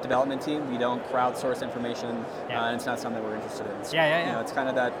development team. We don't crowdsource information, and it's not something we're interested in. So, you know, it's kind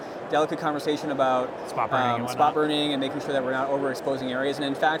of that delicate conversation about spot burning and making sure that we're not overexposing areas. And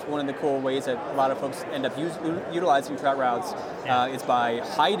in fact, one of the cool ways that a lot of folks end up utilizing trout routes is by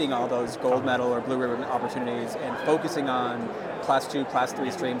hiding all those gold medal or blue ribbon opportunities and focusing on Class 2, Class 3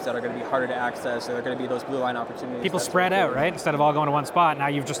 streams that are going to be harder to access, so they're going to be those blue line opportunities. People spread out, right? Instead of all going to one spot, now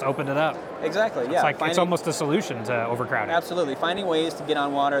you've just opened it up. Exactly, It's like it's almost a solution to overcrowding. Absolutely. Finding ways to get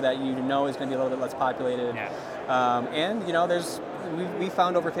on water that you know is going to be a little bit less populated. And, you know, we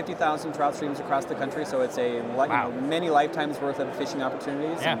found over 50,000 trout streams across the country, so it's many lifetimes worth of fishing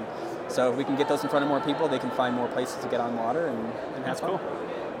opportunities. And so if we can get those in front of more people, they can find more places to get on water and have fun. Cool.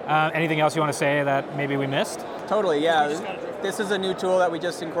 Anything else you want to say that maybe we missed? Totally, yeah. This is a new tool that we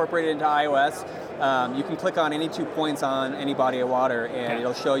just incorporated into iOS. You can click on any 2 points on any body of water, and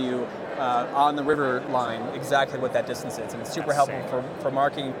it'll show you on the river line exactly what that distance is. And it's super helpful for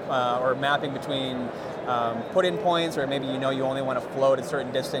marking or mapping between put-in points, or maybe you only want to float a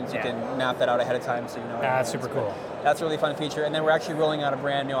certain distance. You can map that out ahead of time, so you know. That's super cool. That's a really fun feature. And then we're actually rolling out a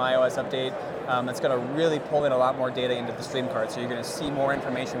brand new iOS update that's going to really pull in a lot more data into the stream card. So you're going to see more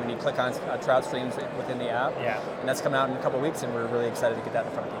information when you click on trout streams within the app. And that's coming out in a couple of weeks, and we're really excited to get that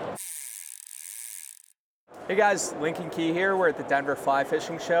in front of people. Hey guys, Lincoln Key here. We're at the Denver Fly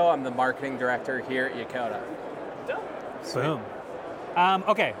Fishing Show. I'm the marketing director here at Yakota. Boom.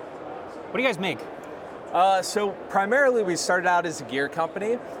 Okay, what do you guys make? So primarily we started out as a gear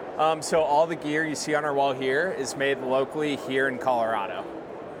company. So all the gear you see on our wall here is made locally here in Colorado.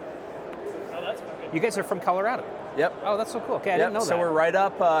 Oh, that's good. You guys are from Colorado? Yep. Oh, that's so cool. Okay, I didn't know that. So we're right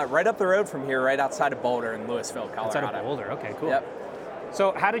up the road from here, right outside of Boulder in Louisville, Colorado. Outside of Boulder, okay, cool. Yep.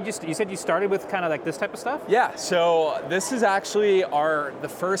 So how did you said you started with kind of like this type of stuff? Yeah, so this is actually the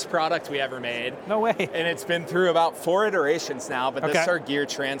first product we ever made. No way. And it's been through about 4 iterations now, but this is our gear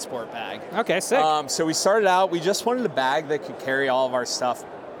transport bag. Okay, sick. So we started out, we just wanted a bag that could carry all of our stuff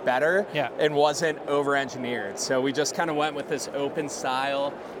better and wasn't over-engineered. So we just kind of went with this open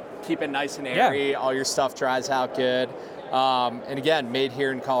style, keep it nice and airy, all your stuff dries out good. And again, made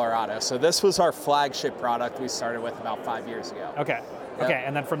here in Colorado. So this was our flagship product we started with about 5 years ago. Okay. Okay,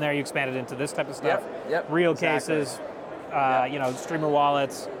 and then from there you expanded into this type of stuff. Yep. Real Exactly. cases, streamer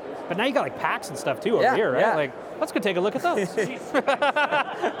wallets. But now you got like packs and stuff too over here, right? Yeah. Like, let's go take a look at those.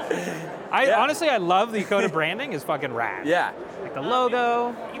 Honestly, I love the Ecoda branding. Is fucking rad. Yeah. Like the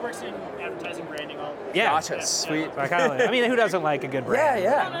logo. He works in advertising, branding, all. Yeah. Gotcha. Sweet. I mean, who doesn't like a good brand?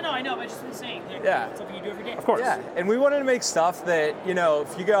 Yeah. No, I know. But just been saying. Yeah. Something you do every day. Of course. Yeah, and we wanted to make stuff that,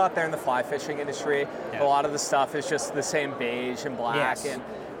 if you go out there in the fly fishing industry, a lot of the stuff is just the same beige and black. Yes. And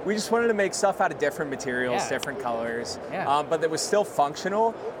we just wanted to make stuff out of different materials, different colors, but that was still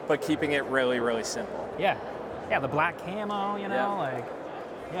functional, but keeping it really, really simple. Yeah. Yeah, the black camo,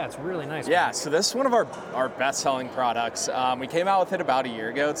 it's really nice. Yeah, so this is one of our best-selling products. We came out with it about a year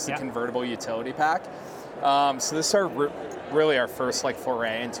ago. It's the convertible utility pack. So this is really our first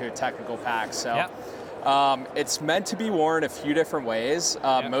foray into a technical pack. So it's meant to be worn a few different ways.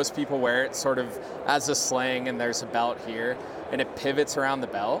 Most people wear it sort of as a sling, and there's a belt here, and it pivots around the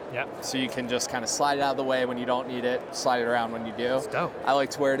belt. So you can just kind of slide it out of the way when you don't need it, slide it around when you do. That's dope. I like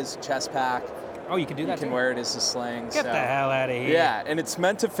to wear it as a chest pack. Oh, you can do that. You can wear it as a sling. Get the hell out of here. Yeah, and it's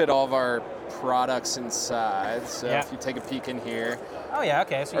meant to fit all of our products inside. So if you take a peek in here. Oh yeah,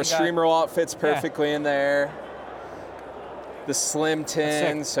 okay. So our streamer wallet fits perfectly in there. The slim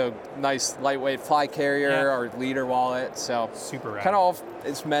tin, so nice lightweight fly carrier, our leader wallet. So super rad. Kind of all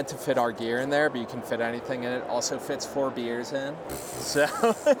it's meant to fit our gear in there, but you can fit anything in it. Also fits 4 beers in. So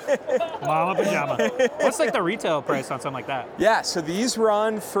Mama pajama. What's the retail price on something like that? Yeah, so these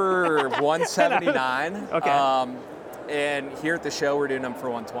run for $179. Okay. And here at the show we're doing them for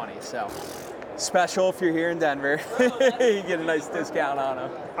 $120. So special if you're here in Denver. You get a nice discount on them.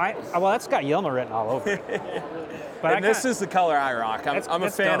 Well, that's got Yilma written all over it. But and this is the color I rock. I'm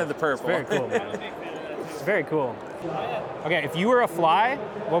a fan of the purple. It's very cool, man. It's very cool. Okay, if you were a fly,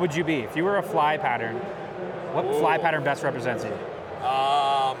 what would you be? If you were a fly pattern, what fly pattern best represents you?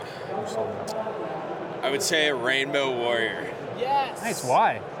 I would say a rainbow warrior. Yes. Nice.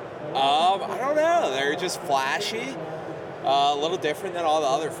 Why? I don't know. They're just flashy. A little different than all the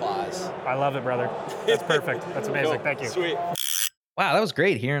other flies. I love it, brother. That's perfect. That's amazing. Cool. Thank you. Sweet. Wow, that was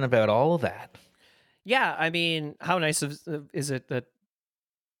great hearing about all of that. Yeah, I mean, how nice is it that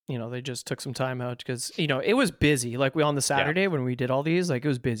they just took some time out because it was busy. Like on the Saturday when we did all these, it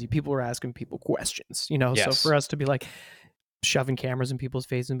was busy. People were asking people questions. Yes. So for us to be shoving cameras in people's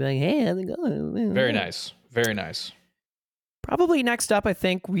faces and be like, "Hey, how's it going?" Very nice. Very nice. Probably next up, I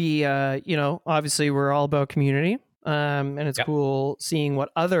think we, obviously we're all about community, and it's cool seeing what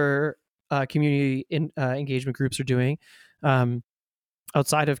other community engagement groups are doing.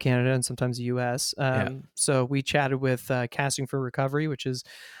 Outside of Canada and sometimes the U.S. So we chatted with Casting for Recovery, which is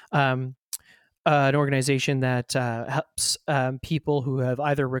an organization that helps people who have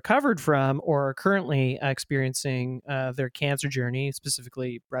either recovered from or are currently experiencing their cancer journey,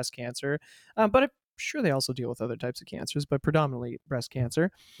 specifically breast cancer. But I'm sure they also deal with other types of cancers, but predominantly breast cancer.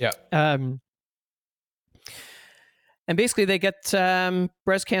 Yeah. And basically they get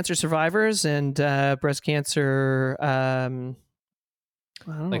breast cancer survivors and breast cancer...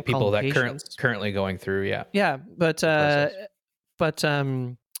 people that currently going through, but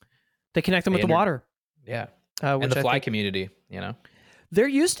they connect them with the water. And the fly community, There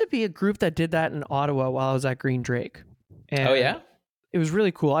used to be a group that did that in Ottawa while I was at Green Drake. And it was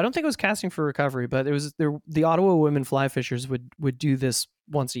really cool. I don't think it was Casting for Recovery, but it was the Ottawa women fly fishers would do this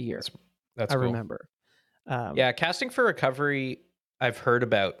once a year. That's I cool. remember. Casting for Recovery I've heard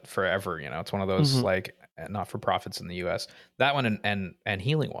about forever. It's one of those not-for-profits in the U.S. That one and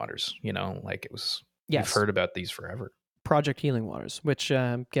Healing Waters. It was. Yes. You've heard about these forever. Project Healing Waters, which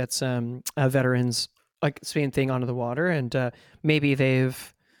gets veterans same thing onto the water, and maybe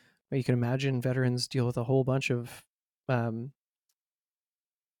you can imagine veterans deal with a whole bunch of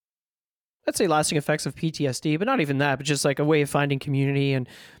let's say lasting effects of PTSD, but not even that, but just a way of finding community, and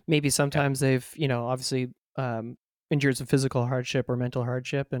maybe sometimes they've obviously endured some physical hardship or mental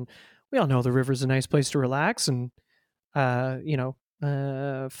hardship, and we all know the river's a nice place to relax and find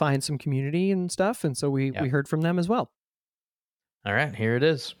some community and stuff, and so we heard from them as well. All right, here it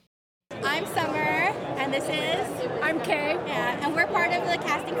is. I'm Summer, and this is... I'm Kay. Yeah, and we're part of the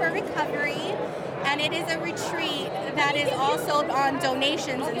Casting for Recovery, and it is a retreat that is all sold on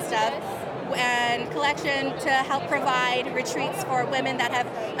donations and stuff, and collection to help provide retreats for women that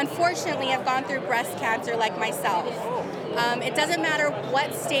unfortunately have gone through breast cancer like myself. It doesn't matter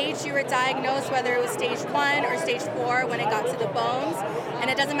what stage you were diagnosed, whether it was stage 1 or stage 4 when it got to the bones, and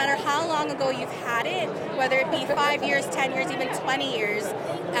it doesn't matter how long ago you've had it, whether it be 5 years, 10 years, even 20 years,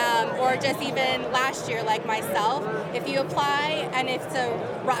 or just even last year like myself. If you apply and it's a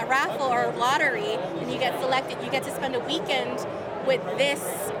raffle or lottery and you get selected, you get to spend a weekend with this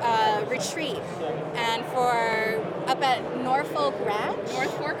retreat, and for up at Norfolk Ranch.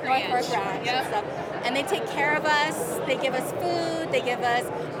 North Fork Ranch. Yep. And stuff. And they take care of us. They give us food. They give us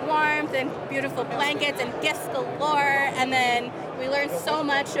warmth and beautiful blankets and gifts galore. And then we learn so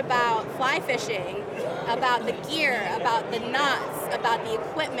much about fly fishing, about the gear, about the knots, about the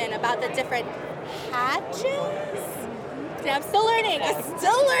equipment, about the different hatches. Yeah, I'm still learning.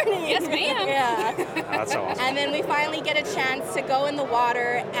 Yes, ma'am. Yeah. That's so awesome. And then we finally get a chance to go in the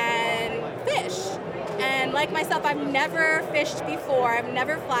water and fish. And like myself, I've never fished before. I've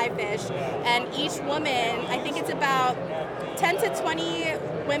never fly fished. And each woman, I think it's about 10 to 20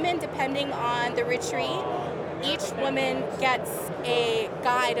 women, depending on the retreat. Each woman gets a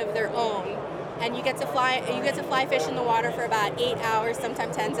guide of their own. And you get to fly fish in the water for about 8 hours,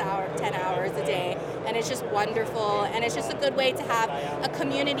 sometimes 10 hours a day. And it's just wonderful. And it's just a good way to have a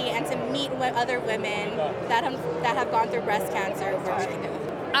community and to meet other women that have gone through breast cancer working.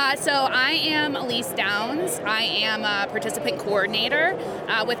 So I am Elise Downs. I am a participant coordinator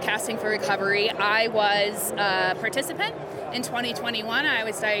with Casting for Recovery. I was a participant in 2021. I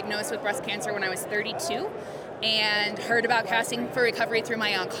was diagnosed with breast cancer when I was 32 and heard about Casting for Recovery through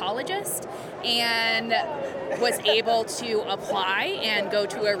my oncologist and was able to apply and go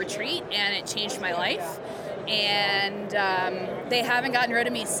to a retreat, and it changed my life. And they haven't gotten rid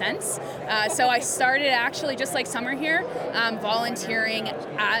of me since. So I started actually, just like Summer here, volunteering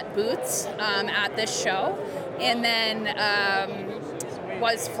at booths at this show, and then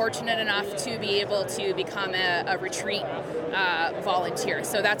was fortunate enough to be able to become a retreat volunteer.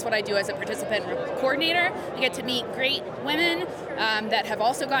 So that's what I do as a participant coordinator. I get to meet great women that have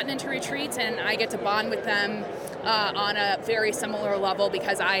also gotten into retreats, and I get to bond with them on a very similar level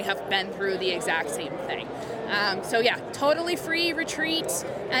because I have been through the exact same thing. So yeah, totally free retreat,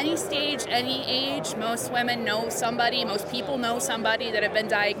 any stage, any age. Most women know somebody, most people know somebody that have been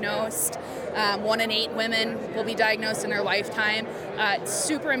diagnosed. 1 in 8 women will be diagnosed in their lifetime. It's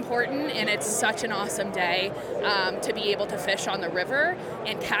super important, and it's such an awesome day to be able to fish on the river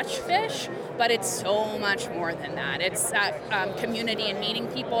and catch fish, but it's so much more than that. It's that community and meeting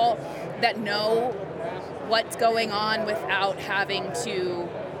people that know what's going on without having to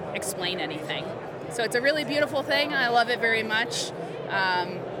explain anything. So it's a really beautiful thing. I love it very much.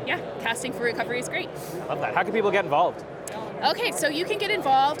 Yeah, Casting for Recovery is great. Love that. How can people get involved? Okay, so you can get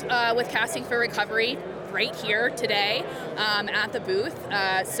involved with Casting for Recovery right here today at the booth.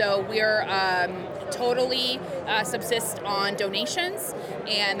 So we're totally subsist on donations,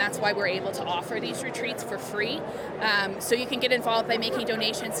 and that's why we're able to offer these retreats for free. So you can get involved by making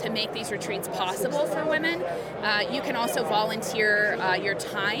donations to make these retreats possible for women. You can also volunteer your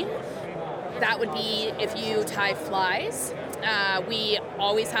time. That would be if you tie flies. We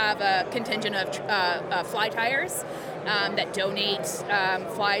always have a contingent of fly tyers that donate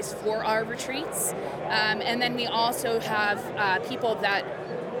flies for our retreats. And then we also have people that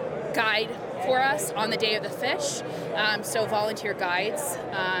guide for us on the day of the fish. So volunteer guides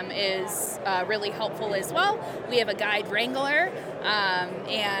is really helpful as well. We have a guide wrangler,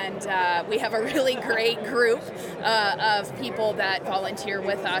 and we have a really great group of people that volunteer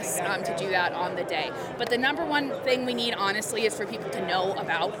with us to do that on the day. But the number one thing we need, honestly, is for people to know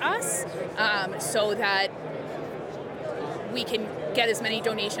about us so that we can get as many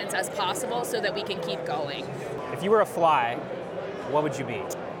donations as possible so that we can keep going. If you were a fly, what would you be?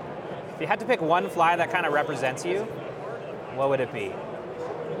 If you had to pick one fly that kind of represents you, what would it be?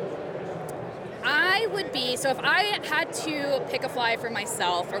 I would be, so if I had to pick a fly for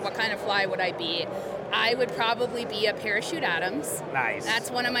myself, or what kind of fly would I be, I would probably be a Parachute Adams. Nice. That's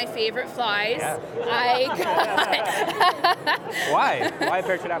one of my favorite flies. Yeah. Why? Why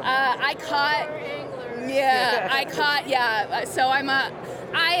Parachute Adams? So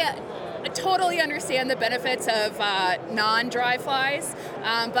I totally understand the benefits of non-dry flies,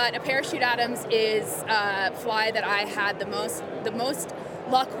 but a Parachute Adams is a fly that I had the most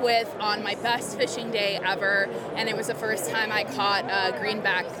luck with on my best fishing day ever, and it was the first time I caught a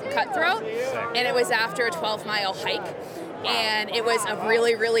greenback cutthroat, and it was after a 12-mile hike. And it was a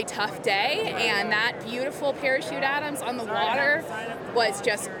really, really tough day, and that beautiful Parachute Adams on the water was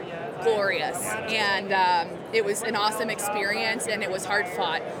just glorious, and it was an awesome experience, and it was hard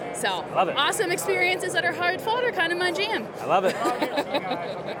fought. So love it. Awesome experiences that are hard fought are kind of my jam. I love it.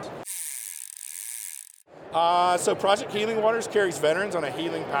 So Project Healing Waters carries veterans on a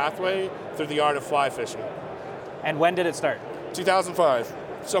healing pathway through the art of fly fishing. And when did it start? 2005,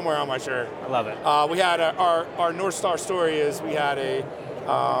 somewhere on my shirt. I love it. We had our North Star story is we had a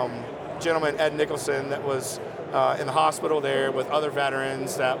gentleman, Ed Nicholson, that was in the hospital there with other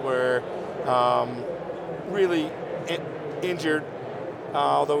veterans that were really injured,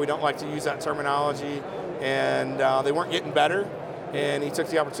 although we don't like to use that terminology, and they weren't getting better. And he took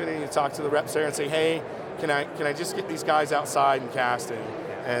the opportunity to talk to the reps there and say, hey, can I just get these guys outside and casting?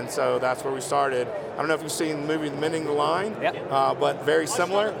 And so that's where we started. I don't know if you've seen the movie Mending the Line, but very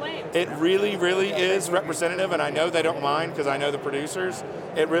similar. It really, really is representative, and I know they don't mind because I know the producers.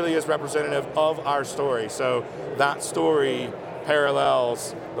 It really is representative of our story. So that story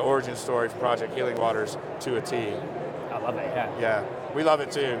parallels the origin story for Project Healing Waters to a T. I love it, Yeah, we love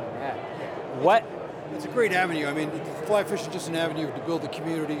it too. Yeah. What? It's a great avenue. I mean, fly fishing is just an avenue to build the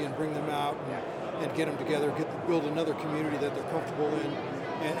community and bring them out and get them together, build another community that they're comfortable in,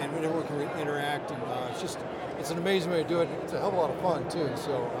 and everyone can interact. And it's an amazing way to do it. It's a hell of a lot of fun too.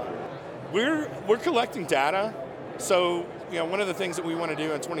 So we're collecting data. So one of the things that we want to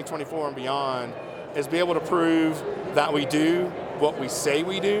do in 2024 and beyond is be able to prove that we do what we say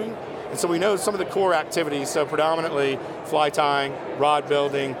we do. And so we know some of the core activities, so predominantly fly tying, rod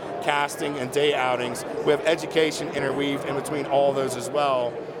building, casting, and day outings. We have education interweaved in between all those as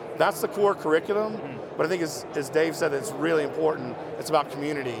well. That's the core curriculum, but I think as Dave said, it's really important. It's about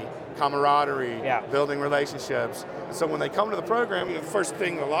community, camaraderie, building relationships. And so when they come to the program, the first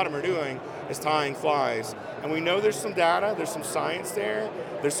thing a lot of them are doing is tying flies. And we know there's some data, there's some science there,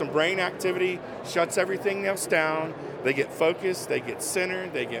 there's some brain activity, shuts everything else down. They get focused, they get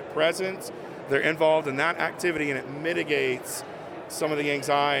centered, they get present, they're involved in that activity, and it mitigates some of the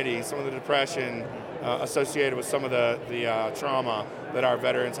anxiety, some of the depression associated with some of the trauma that our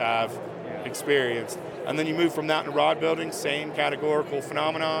veterans have experienced. And then you move from that to rod building, same categorical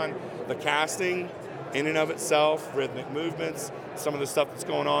phenomenon. The casting in and of itself, rhythmic movements, some of the stuff that's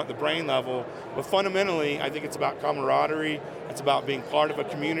going on at the brain level. But fundamentally, I think it's about camaraderie. It's about being part of a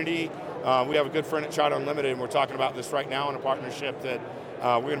community. We have a good friend at Trout Unlimited, and we're talking about this right now in a partnership that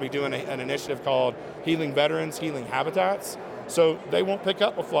we're going to be doing an initiative called Healing Veterans, Healing Habitats. So they won't pick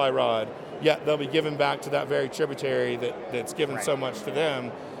up a fly rod, yet they'll be giving back to that very tributary that's given so much to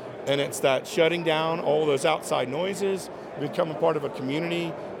them. And it's that shutting down all those outside noises, becoming part of a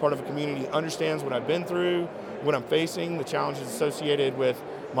community that understands what I've been through, what I'm facing, the challenges associated with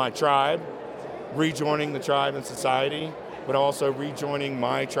my tribe, rejoining the tribe and society, but also rejoining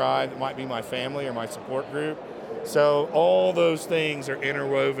my tribe that might be my family or my support group. So all those things are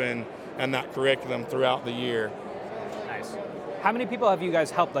interwoven in that curriculum throughout the year. Nice. How many people have you guys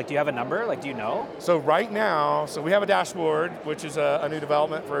helped? Do you have a number? Do you know? So right now, we have a dashboard, which is a new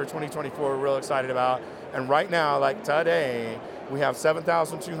development for 2024 we're real excited about. And right now, today, we have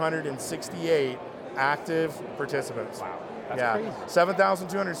 7,268 active participants. Wow. That's crazy.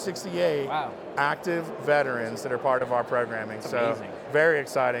 7,268 active veterans that are part of our programming. That's so amazing. Very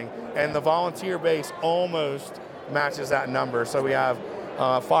exciting. And the volunteer base almost matches that number. So we have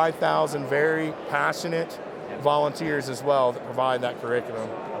 5,000 very passionate volunteers as well that provide that curriculum.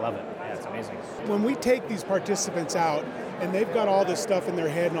 I love it. Yeah, it's amazing. When we take these participants out and they've got all this stuff in their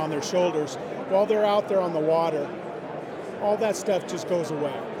head and on their shoulders, while they're out there on the water, all that stuff just goes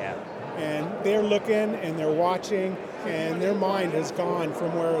away. Yeah. And they're looking and they're watching, and their mind has gone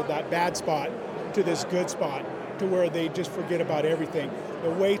from where that bad spot to this good spot, to where they just forget about everything.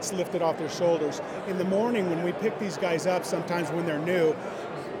 The weight's lifted off their shoulders. In the morning when we pick these guys up, sometimes when they're new,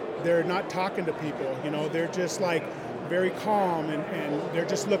 they're not talking to people, they're just very calm and they're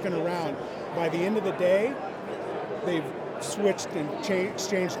just looking around. By the end of the day, they've switched and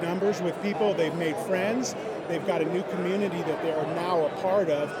exchanged numbers with people, they've made friends, they've got a new community that they are now a part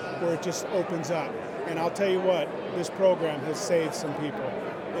of where it just opens up. And I'll tell you what, this program has saved some people.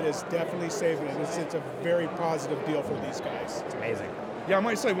 It has definitely saved them. It's a very positive deal for these guys. It's amazing. Yeah, I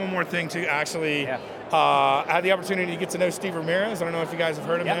might say one more thing too, actually. I had the opportunity to get to know Steve Ramirez. I don't know if you guys have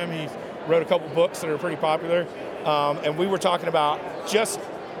heard of him. He wrote a couple books that are pretty popular. And we were talking about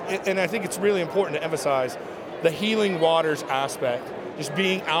and I think it's really important to emphasize, the healing waters aspect, just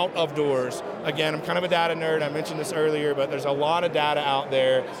being out of doors. Again, I'm kind of a data nerd. I mentioned this earlier, but there's a lot of data out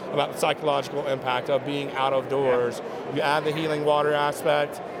there about the psychological impact of being out of doors. You add the healing water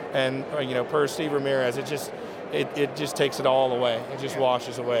aspect, and per Steve Ramirez, it just takes it all away. It just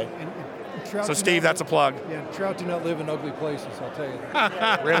washes away. So Steve, that's a plug. Yeah, trout do not live in ugly places, I'll tell you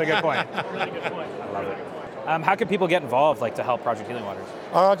that. Really good point. Really good point. I love it. How can people get involved, to help Project Healing Waters?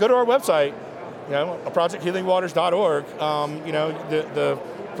 Go to our website, projecthealingwaters.org. The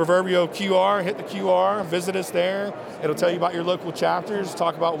proverbial QR, hit the QR, visit us there. It'll tell you about your local chapters,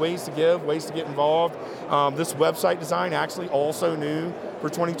 talk about ways to give, ways to get involved. This website design actually also new for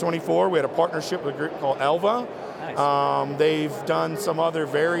 2024. We had a partnership with a group called Elva. Nice. They've done some other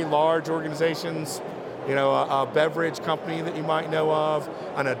very large organizations you know, a beverage company that you might know of,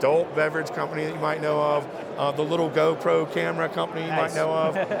 an adult beverage company that you might know of, the little GoPro camera company you might know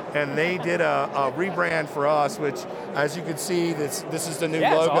of, and they did a rebrand for us, which, as you can see, this is the new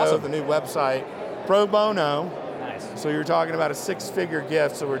logo, awesome. The new website, pro bono. Nice. So you're talking about a 6-figure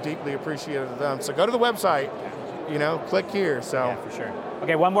gift, so we're deeply appreciative of them. So go to the website, you know, click here. So yeah, for sure.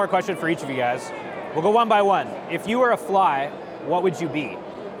 Okay, one more question for each of you guys. We'll go one by one. If you were a fly, what would you be?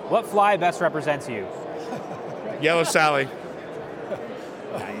 What fly best represents you? Yellow Sally.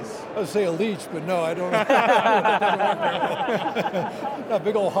 Nice. I would say a leech, but no, I don't. A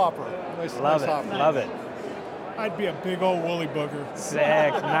big old hopper. Nice hopper. Love it. I'd be a big old woolly booger. Sick,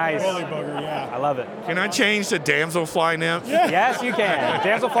 nice. Woolly booger, yeah. I love it. Can I change to damselfly nymph? Yeah. Yes, you can.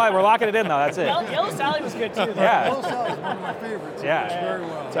 Damselfly, we're locking it in though. That's it. Yellow Sally was good too. Yeah. Yellow Sally's one of my favorites. Yeah. It's very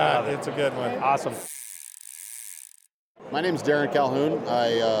well. It's a good one. Awesome. My name's Darren Calhoun.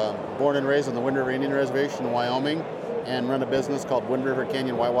 I born and raised on the Wind River Indian Reservation in Wyoming and run a business called Wind River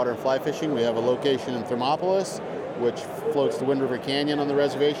Canyon Whitewater and Fly Fishing. We have a location in Thermopolis, which floats the Wind River Canyon on the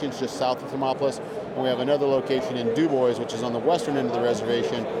reservation. It's just south of Thermopolis. And we have another location in DuBois, which is on the western end of the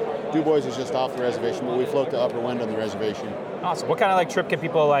reservation. DuBois is just off the reservation, but we float the upper wind on the reservation. Awesome. What kind of trip can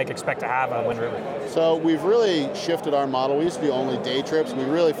people expect to have on Wind River? So we've really shifted our model. We used to do only day trips. We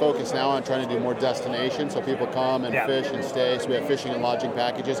really focus now on trying to do more destinations, so people come and fish and stay. So we have fishing and lodging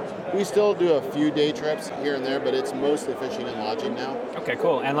packages. We still do a few day trips here and there, but it's mostly fishing and lodging now. Okay,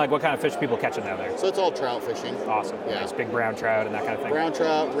 cool. And what kind of fish people catching down there? So it's all trout fishing. Awesome. Yeah. Nice big brown trout and that kind of thing. Brown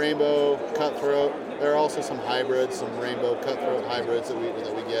trout, rainbow, cutthroat. There are also some hybrids, some rainbow cutthroat hybrids that we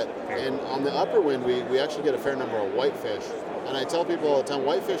get. And on the upper wind, we actually get a fair number of whitefish. And I tell people all the time,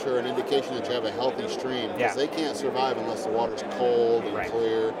 whitefish are an indication that you have a healthy stream because they can't survive unless the water's cold and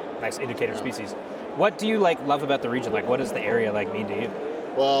clear. Nice indicator species. What do you love about the region? What does the area mean to you?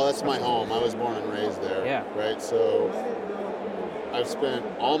 Well, that's my home. I was born and raised there. Yeah. Right. So I've spent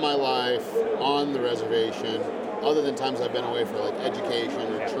all my life on the reservation, other than times I've been away for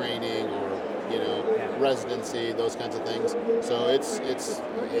education or training or residency, those kinds of things. So it's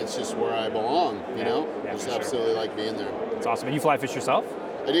just where I belong. You know. I just absolutely like being there. That's awesome. And you fly fish yourself?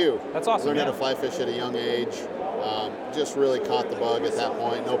 I do. That's awesome. Learned how to fly fish at a young age. Just really caught the bug at that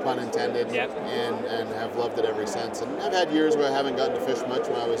point, no pun intended, and have loved it ever since. And I've had years where I haven't gotten to fish much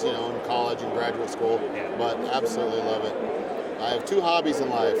when I was, in college and graduate school, but absolutely love it. I have 2 hobbies in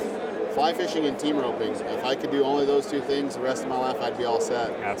life, fly fishing and team roping. If I could do only those 2 things the rest of my life, I'd be all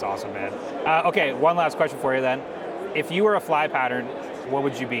set. That's awesome, man. Okay, one last question for you then. If you were a fly pattern, what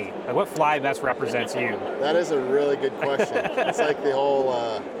would you be? What fly best represents you? That is a really good question. It's like the whole,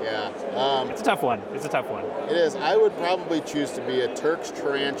 it's a tough one. It's a tough one. It is. I would probably choose to be a Turk's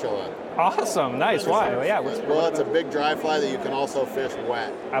tarantula. Awesome. Nice. Why? Well, it's a big dry fly that you can also fish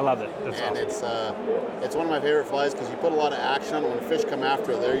wet. I love it. That's awesome. It's one of my favorite flies because you put a lot of action on it. When fish come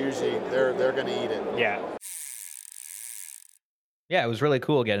after it, they're going to eat it. Yeah. Yeah, it was really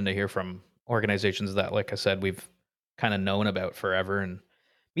cool getting to hear from organizations that, like I said, we've kind of known about forever and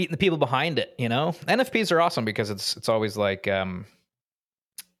meeting the people behind it. NFPs are awesome because it's always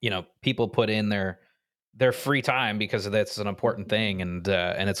people put in their free time because that's an important thing, and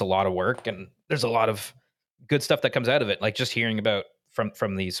it's a lot of work, and there's a lot of good stuff that comes out of it. Just hearing about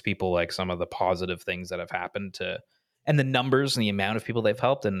from these people, some of the positive things that have happened and the numbers and the amount of people they've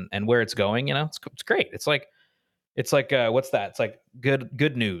helped and where it's going. It's great. It's like what's that? It's like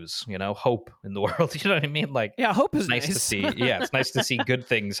good news, hope in the world. You know what I mean? Hope is nice to see. Yeah, it's nice to see good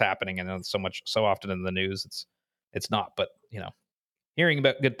things happening, and so often in the news, it's not. But hearing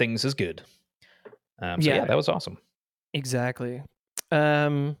about good things is good. That was awesome. Exactly.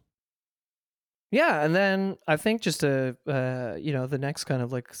 And then I think just the next kind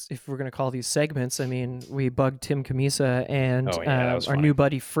of if we're gonna call these segments, we bugged Tim Camisa and our new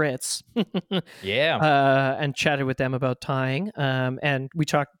buddy Fritz. And chatted with them about tying. And we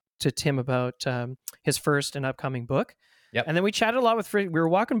talked to Tim about his first and upcoming book. Yep. And then we chatted a lot with Fritz. We were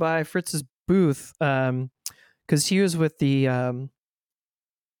walking by Fritz's booth because he was with the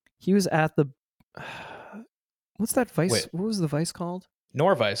he was at the what's that vice? Wait. What was the vice called?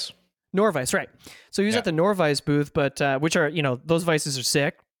 Norvice, right. So he was at the Norvice booth, but which are, those vices are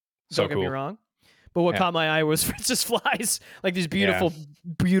sick. So Don't get me cool. wrong. But what caught my eye was Fritz's flies, these beautiful,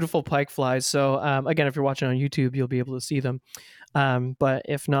 beautiful pike flies. So again, if you're watching on YouTube, you'll be able to see them. But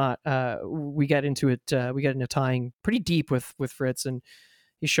if not, we get into it. We get into tying pretty deep with Fritz, and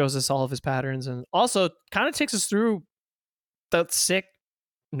he shows us all of his patterns, and also kind of takes us through the sick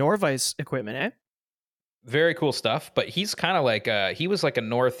Norvice equipment, eh? Very cool stuff. But he's kind of he was a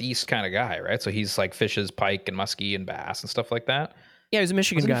northeast kind of guy, right? So he's fishes pike and muskie and bass and stuff like that. Yeah, he was a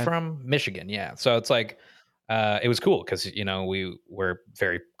Michigan guy. From Michigan, yeah. So it's like, it was cool because, we were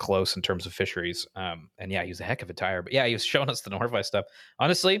very close in terms of fisheries. And yeah, he was a heck of a tire. But yeah, he was showing us the Norvise stuff.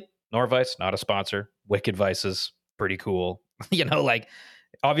 Honestly, Norvise, not a sponsor. Wicked Vices, pretty cool.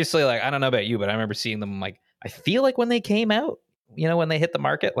 Obviously, I don't know about you, but I remember seeing them, I feel like when they came out, when they hit the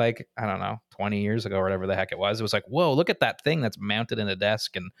market, I don't know, 20 years ago or whatever the heck it was like, whoa, look at that thing that's mounted in a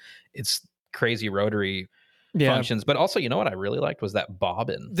desk and it's crazy rotary functions. But also, what I really liked was that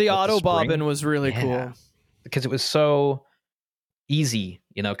bobbin. The auto bobbin was really cool. Because it was so easy,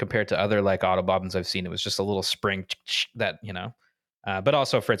 compared to other auto bobbins I've seen. It was just a little spring that, but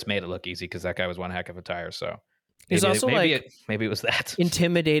also Fritz made it look easy because that guy was one heck of a tire. So he's also maybe it was that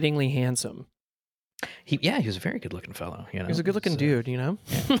intimidatingly handsome. He was a very good looking fellow. He's a good looking dude, Yeah,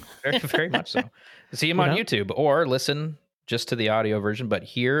 very, very much so. See him on YouTube or listen just to the audio version. But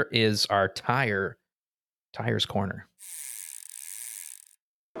here is our Tires Corner.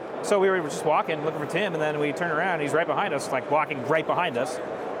 So we were just walking, looking for Tim, and then we turn around, and he's right behind us, walking right behind us.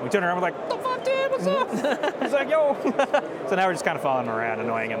 We turn around, we're like, "The fuck, Tim? What's up?" He's like, "Yo." So now we're just kind of following him around,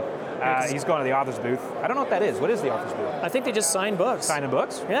 annoying him. He's going to the author's booth. I don't know what that is. What is the author's booth? I think they just sign books. Signing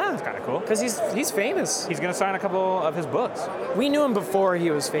books? Yeah. That's kind of cool. Because he's famous. He's going to sign a couple of his books. We knew him before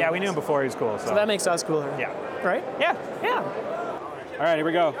he was famous. Yeah, we knew him before he was cool. So that makes us cooler. Yeah. Right? Yeah. Yeah. All right, here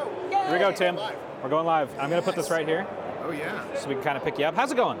we go. Here we go, Tim. We're going live. I'm going to put this right here. Oh, yeah. So we can kind of pick you up.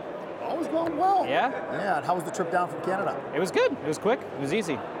 How's it going? Always going well. Yeah? Yeah, and how was the trip down from Canada? It was good. It was quick. It was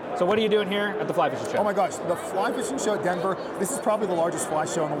easy. So what are you doing here at the Fly Fishing Show? Oh my gosh, the Fly Fishing Show at Denver, this is probably the largest fly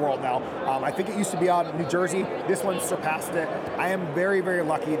show in the world now. I think it used to be out in New Jersey. This one surpassed it. I am very, very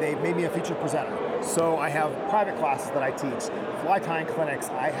lucky. They made me a featured presenter. So I have private classes that I teach, fly tying clinics.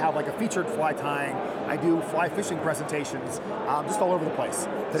 I have a featured fly tying. I do fly fishing presentations, just all over the place.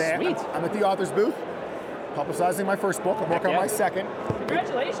 Today, I'm at the author's booth, publicizing my first book. I'm working on my second.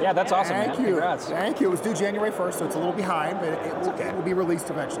 Congratulations. Yeah, that's awesome, Thank man. you. Congrats. Thank you. It was due January 1st, so it's a little behind, but it will be released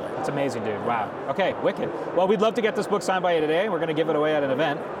eventually. That's amazing, dude. Wow. Okay, wicked. Well, we'd love to get this book signed by you today. We're going to give it away at an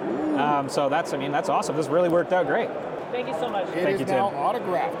event. So that's awesome. This really worked out great. Thank you so much. It is now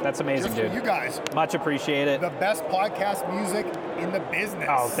autographed. That's amazing, just dude. For you guys. Much appreciated. The best podcast music in the business.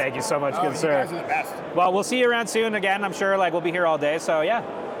 Oh, thank you so much, good sir. You guys are the best. Well, we'll see you around soon again. I'm sure we'll be here all day. So yeah,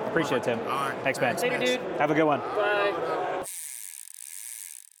 appreciate it, Tim. All right. Thanks, man. Later, dude. Have a good one. Bye.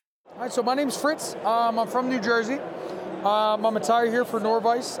 All right, so my name's Fritz. I'm from New Jersey. I'm a tire here for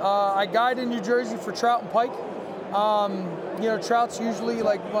Norvise. I guide in New Jersey for trout and pike. Trout's usually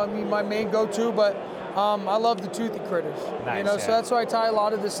my main go-to, but I love the toothy critters. Nice, So that's why I tie a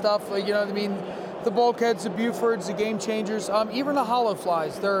lot of this stuff. The bulkheads, the Bufords, the game changers, even the hollow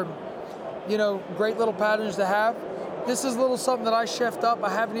flies. They're, great little patterns to have. This is a little something that I chefed up. I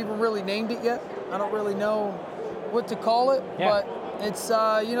haven't even really named it yet. I don't really know what to call it, but it's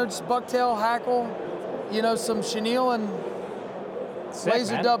just bucktail, hackle, some chenille and Sick,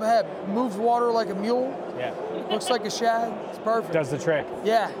 laser man. dub head. Moves water like a mule. Yeah. Looks like a shad. It's perfect. Does the trick.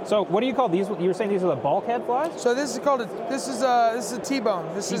 Yeah. So what do you call these? You were saying these are the bulkhead flies? So this is called this is a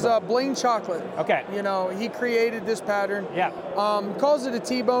T-bone. This is Blaine Chocolate. Okay. He created this pattern. Yeah. Calls it a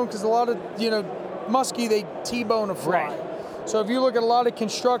T-bone because a lot of muskie, they T-bone a fly. Right. So if you look at a lot of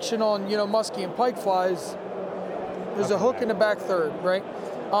construction on muskie and pike flies, there's a hook in the back third, right?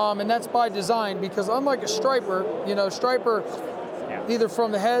 And that's by design because unlike a striper, striper either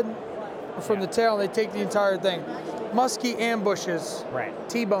from the head or from the tail, they take the entire thing. Muskie ambushes,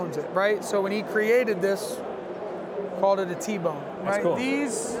 T-bones it, right? So when he created this, called it a T-bone, right? Cool.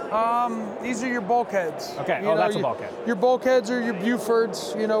 These are your bulkheads. Okay. That's a bulkhead. Your bulkheads or your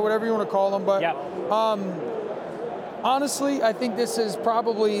Bufords, whatever you want to call them. But honestly, I think this is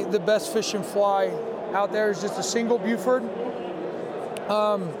probably the best fishing fly out there. Is just a single Buford.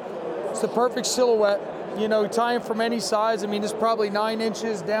 It's the perfect silhouette. Tying from any size. It's probably 9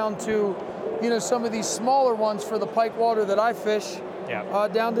 inches down to, some of these smaller ones for the pike water that I fish. Yeah.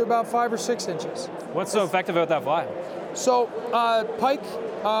 Down to about 5 or 6 inches. What's so effective about that fly? So pike,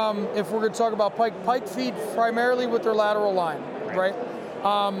 if we're going to talk about pike feed primarily with their lateral line, right?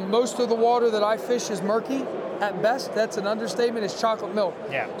 Most of the water that I fish is murky at best. That's an understatement. It's chocolate milk.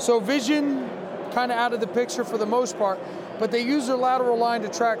 Yeah. So vision kind of out of the picture for the most part, but they use their lateral line to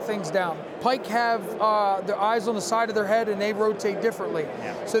track things down. Pike have their eyes on the side of their head and they rotate differently.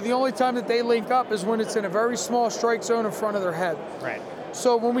 Yeah. So the only time that they link up is when it's in a very small strike zone in front of their head. Right.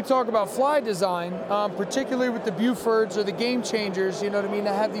 So when we talk about fly design, particularly with the Bufords or the game changers, that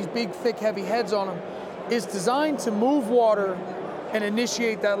have these big, thick, heavy heads on them, is designed to move water and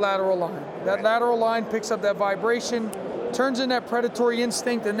initiate that lateral line. That lateral line picks up that vibration, turns in that predatory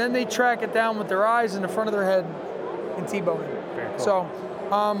instinct, and then they track it down with their eyes in the front of their head and T-bone it. Very Cool.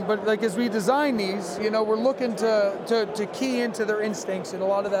 So, but like as we design these, you know, we're looking to key into their instincts, and a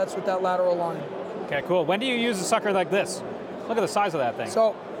lot of that's with that lateral line. Okay, cool. When do you use a sucker like this? Look at the size of that thing.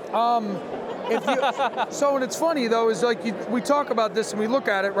 So, and it's funny though, is like we talk about this and we look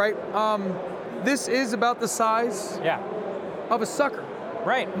at it, right? This is about the size of a sucker.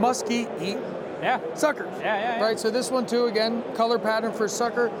 Right. Muskie eat suckers. Yeah. Right, so this one too, again, color pattern for a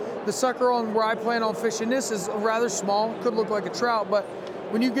sucker. The sucker on where I plan on fishing this is rather small, could look like a trout, but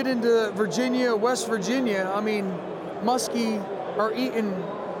when you get into Virginia, West Virginia, I mean, muskie are eating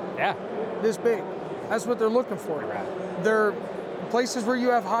this big. That's what they're looking for. They're places where you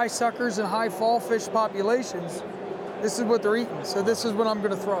have high suckers and high fall fish populations. This is what they're eating. So this is what I'm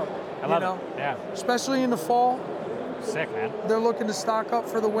going to throw. I love it. Yeah. Especially in the fall. Sick, man. They're looking to stock up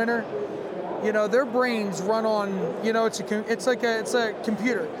for the winter. You know, their brains run on, you know, it's a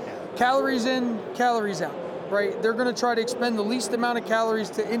computer. Calories in, calories out, right? They're going to try to expend the least amount of calories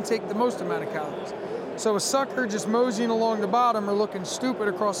to intake the most amount of calories. So a sucker just moseying along the bottom or looking stupid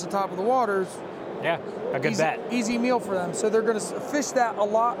across the top of the waters. Yeah, a good bet. Easy meal for them. So they're going to fish that a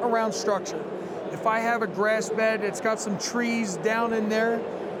lot around structure. If I have a grass bed, it's got some trees down in there,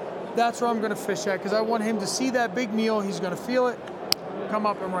 that's where I'm going to fish at, because I want him to see that big meal. He's going to feel it, come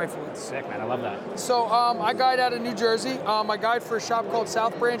up and rifle it. Sick, man. I love that. So I guide out of New Jersey. I guide for a shop called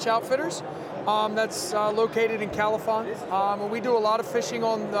South Branch Outfitters. That's located in Califon. And we do a lot of fishing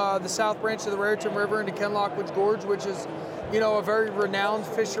on the South Branch of the Raritan River into Ken Lockwood's Gorge, which is, you know, a very renowned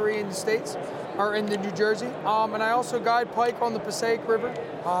fishery in the States, or in the New Jersey. And I also guide pike on the Passaic River,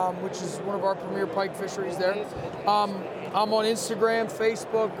 which is one of our premier pike fisheries there. I'm on Instagram,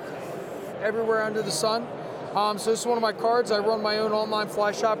 Facebook, everywhere under the sun. So this is one of my cards. I run my own online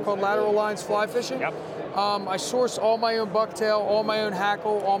fly shop called Lateral Lines Fly Fishing. Yep. I source all my own bucktail, all my own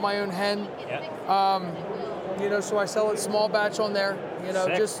hackle, all my own hen. You know, so I sell it small batch on there. You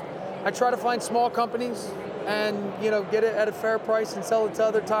know, Sick. I try to find small companies and, you know, get it at a fair price and sell it to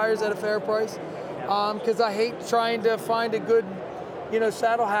other tires at a fair price. Because I hate trying to find a good, you know,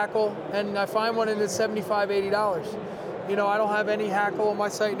 saddle hackle, and I find one and it's $75, $80. You know, I don't have any hackle on my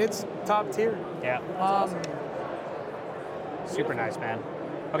site, and it's top tier. Yeah. Super nice, man.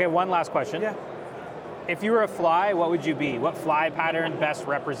 Okay, one last question. Yeah. If you were a fly, what would you be? What fly pattern best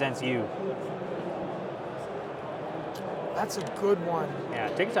represents you? That's a good one. Yeah,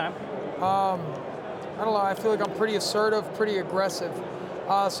 take your time. I don't know, I feel like I'm pretty assertive, pretty aggressive.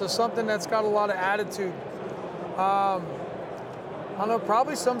 So something that's got a lot of attitude. I don't know,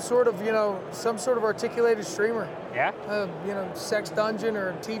 probably some sort of articulated streamer. Yeah? You know, Sex Dungeon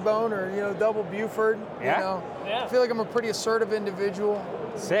or T-Bone or, you know, Double Buford. Yeah? You know? Yeah. I feel like I'm a pretty assertive individual.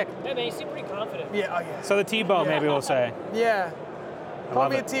 Sick. Yeah, man, you seem pretty confident. Yeah, oh yeah. So the T-Bone, maybe we'll say. Yeah. Call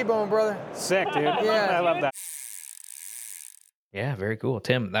me a it. T-Bone, brother. Sick, dude. Yeah. I love that. Yeah, very cool.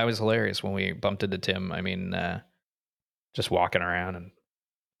 Tim, that was hilarious when we bumped into Tim. I mean, just walking around and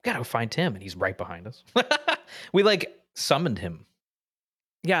gotta find Tim, and he's right behind us. We like summoned him.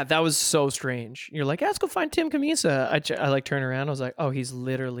 Yeah, that was so strange. You're like, let's go find Tim Camisa. I like turn around. I was like, oh, he's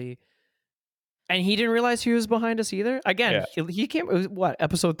literally, and he didn't realize he was behind us either. Again, he came. It was, what,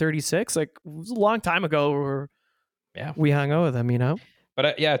 episode 36? Like, it was a long time ago. Where we hung out with him, you know.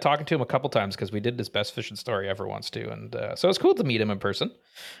 But yeah, talking to him a couple times because we did this best fishing story ever once too, and so it's cool to meet him in person.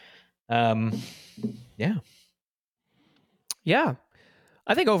 Yeah. I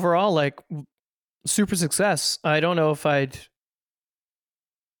think overall, like, super success. I don't know if I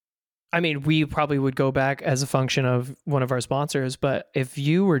mean, we probably would go back as a function of one of our sponsors, but if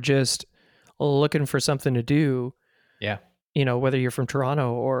you were just looking for something to do, you know, whether you're from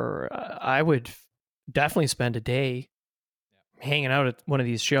Toronto or I would definitely spend a day hanging out at one of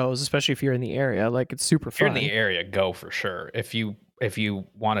these shows, especially if you're in the area. Like, it's super fun. If you're in the area, go for sure. If you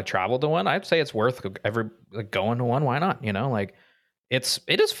want to travel to one, I'd say it's worth going to one. Why not? You know, like it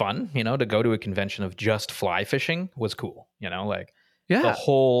is fun, you know, to go to a convention of just fly fishing was cool. You know, like the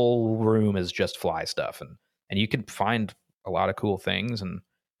whole room is just fly stuff, and you can find a lot of cool things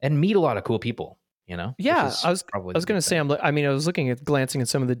and meet a lot of cool people. You know, yeah. I was going to say, I was glancing at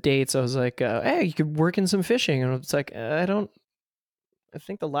some of the dates. I was like, hey, you could work in some fishing, and it's like, I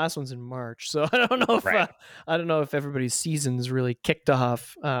think the last one's in March, so I don't know if I don't know if everybody's season's really kicked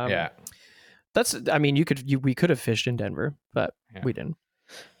off. That's. I mean, we could have fished in Denver, but we didn't.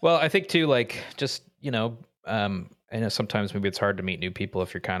 Well, I think too, like, just, you know, I know sometimes maybe it's hard to meet new people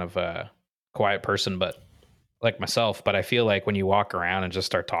if you're kind of a quiet person, but like myself. But I feel like when you walk around and just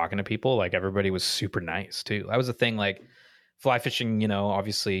start talking to people, like, everybody was super nice too. That was the thing. Like, fly fishing, you know,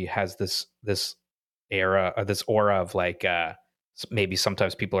 obviously has this era or this aura of like. Maybe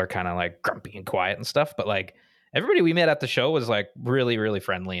sometimes people are kind of like grumpy and quiet and stuff, but like everybody we met at the show was like really, really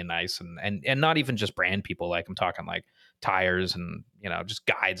friendly and nice, and not even just brand people. Like I'm talking like tires and just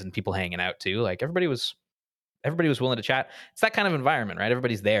guides and people hanging out too. Like everybody was willing to chat. It's that kind of environment, right?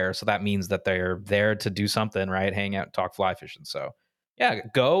 Everybody's there, so that means that they're there to do something, right? Hang out, talk fly fishing. So yeah,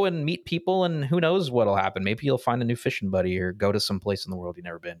 go and meet people, and who knows what'll happen. Maybe you'll find a new fishing buddy or go to some place in the world you've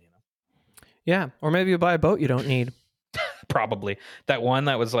never been. Yeah, or maybe you buy a boat you don't need. Probably that one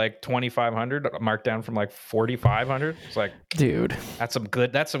that was like 2,500 marked down from like 4,500. It's like, dude, that's some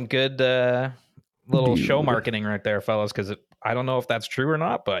good little show marketing right there, fellas, because I don't know if that's true or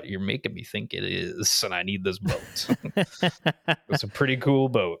not, but you're making me think it is, and I need this boat. It's a pretty cool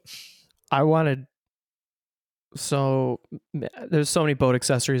boat. I wanted, there's so many boat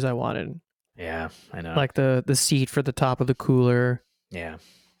accessories I wanted. Yeah, I know. Like the seat for the top of the cooler. Yeah.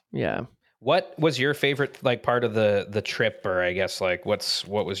 What was your favorite like part of the trip, or I guess like what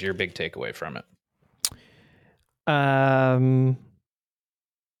was your big takeaway from it?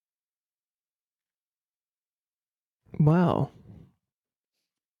 Wow.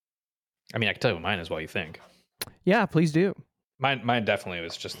 I mean, I can tell you what mine is while you think. Yeah, please do. Mine definitely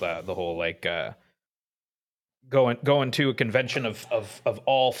was just the whole like going to a convention of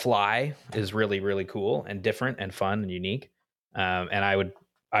all fly is really, really cool and different and fun and unique. And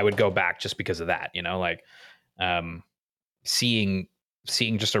I would go back just because of that, like seeing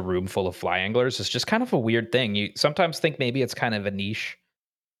just a room full of fly anglers is just kind of a weird thing. You sometimes think maybe it's kind of a niche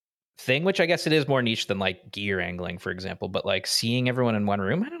thing, which I guess it is more niche than like gear angling, for example, but like seeing everyone in one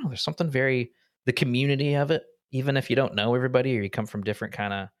room, I don't know, there's something the community of it, even if you don't know everybody or you come from different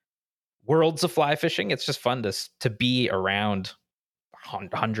kind of worlds of fly fishing, it's just fun to be around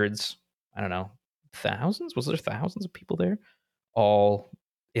hundreds, I don't know, thousands. Was there thousands of people there all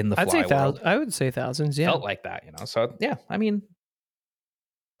in the fly world? I would say thousands. Yeah, felt like that, so yeah, I mean,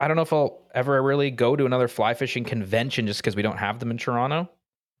 I don't know if I'll ever really go to another fly fishing convention just because we don't have them in Toronto,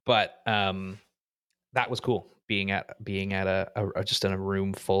 but that was cool being at a just in a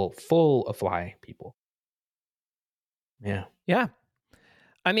room full of fly people. Yeah.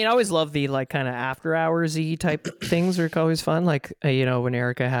 I mean, I always love the like kind of after hours-y type things are always fun. Like, when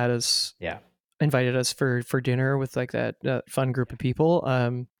Erica had us, invited us for dinner with like that fun group of people.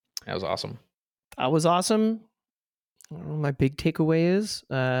 That was awesome. I don't know, my big takeaway is,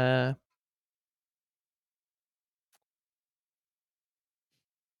 don't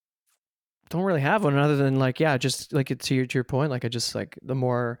really have one other than like, just like to your point. Like I just like the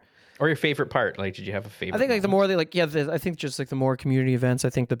more, or your favorite part. Like, did you have a favorite? I think like the more they like, I think just like the more community events,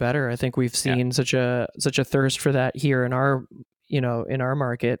 I think the better. I think we've seen such a thirst for that here in our, in our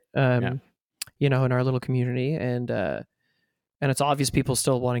market, in our little community. And it's obvious people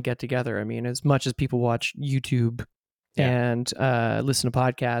still want to get together. I mean, as much as people watch YouTube and listen to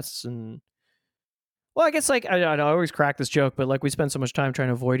podcasts and, well, I guess like I always crack this joke, but like we spend so much time trying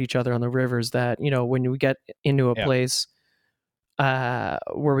to avoid each other on the rivers that, when we get into a place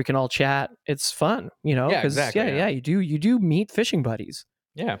where we can all chat, it's fun, because exactly, you do meet fishing buddies.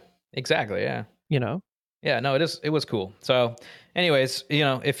 Yeah, exactly. Yeah. Yeah, no, it was cool. So anyways,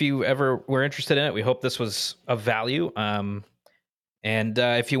 if you ever were interested in it, we hope this was of value. And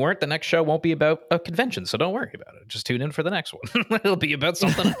if you weren't, the next show won't be about a convention, so don't worry about it. Just tune in for the next one. It'll be about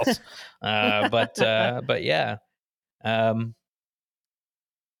something else. But yeah.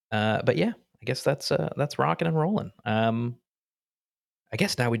 But yeah, I guess that's rocking and rolling. I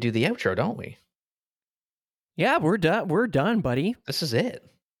guess now we do the outro, don't we? Yeah, we're done. We're done, buddy. This is it.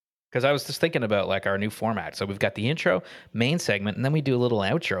 Because I was just thinking about like our new format. So we've got the intro, main segment, and then we do a little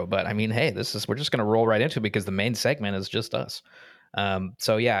outro. But I mean, hey, we're just gonna roll right into it because the main segment is just us.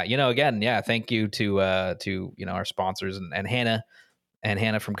 So yeah, again, thank you to our sponsors and Hannah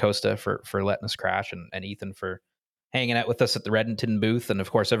from Costa for letting us crash, and Ethan for hanging out with us at the Redington booth, and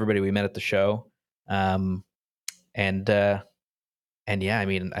of course everybody we met at the show. And yeah, I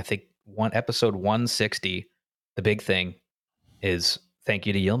mean, I think episode 160, the big thing is thank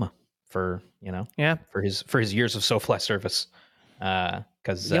you to Yilma for for his years of SoFly service.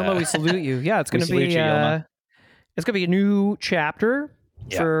 Because Yilma, we salute you. Yeah, it's gonna be it's gonna be a new chapter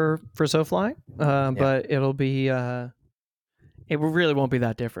for SoFly, but it'll be it really won't be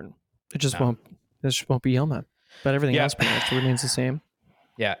that different. It just won't be Yilma, but everything else pretty much remains the same.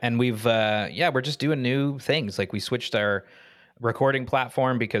 Yeah, and we're just doing new things. Like we switched our recording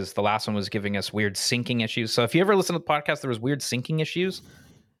platform because the last one was giving us weird syncing issues. So if you ever listen to the podcast, there was weird syncing issues.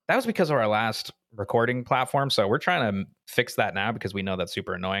 That was because of our last recording platform. So we're trying to fix that now because we know that's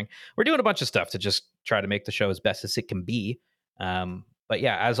super annoying. We're doing a bunch of stuff to just try to make the show as best as it can be. But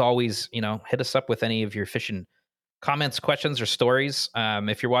yeah, as always, hit us up with any of your fishing comments, questions, or stories.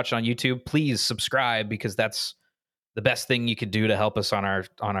 If you're watching on YouTube, please subscribe because that's the best thing you could do to help us on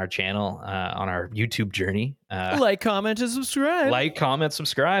our channel, on our YouTube journey. Like, comment, and subscribe. Like, comment,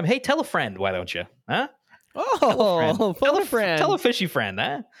 subscribe. Hey, tell a friend, why don't you? Huh? Oh, tell a friend. Tell a fishy friend,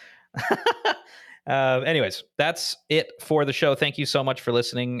 huh? Anyways, that's it for the show. Thank you so much for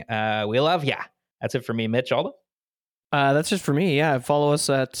listening. We love ya. That's it for me, Mitch. Aldo? That's just for me. Yeah, follow us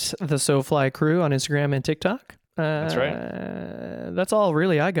at the SoFly Crew on Instagram and TikTok. That's right. That's all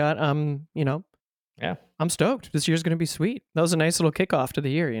really I got. Yeah, I'm stoked. This year's going to be sweet. That was a nice little kickoff to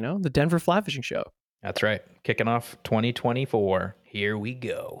the year, the Denver Fly Fishing Show. That's right. Kicking off 2024. Here we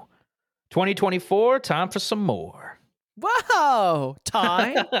go. 2024, time for some more. Wow.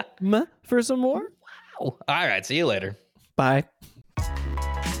 Time for some more? Wow. All right. See you later. Bye.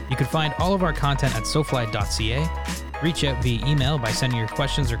 You can find all of our content at sofly.ca. Reach out via email by sending your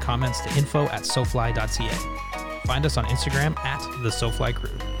questions or comments to info@sofly.ca. Find us on Instagram @the SoFly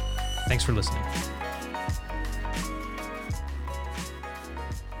Crew. Thanks for listening.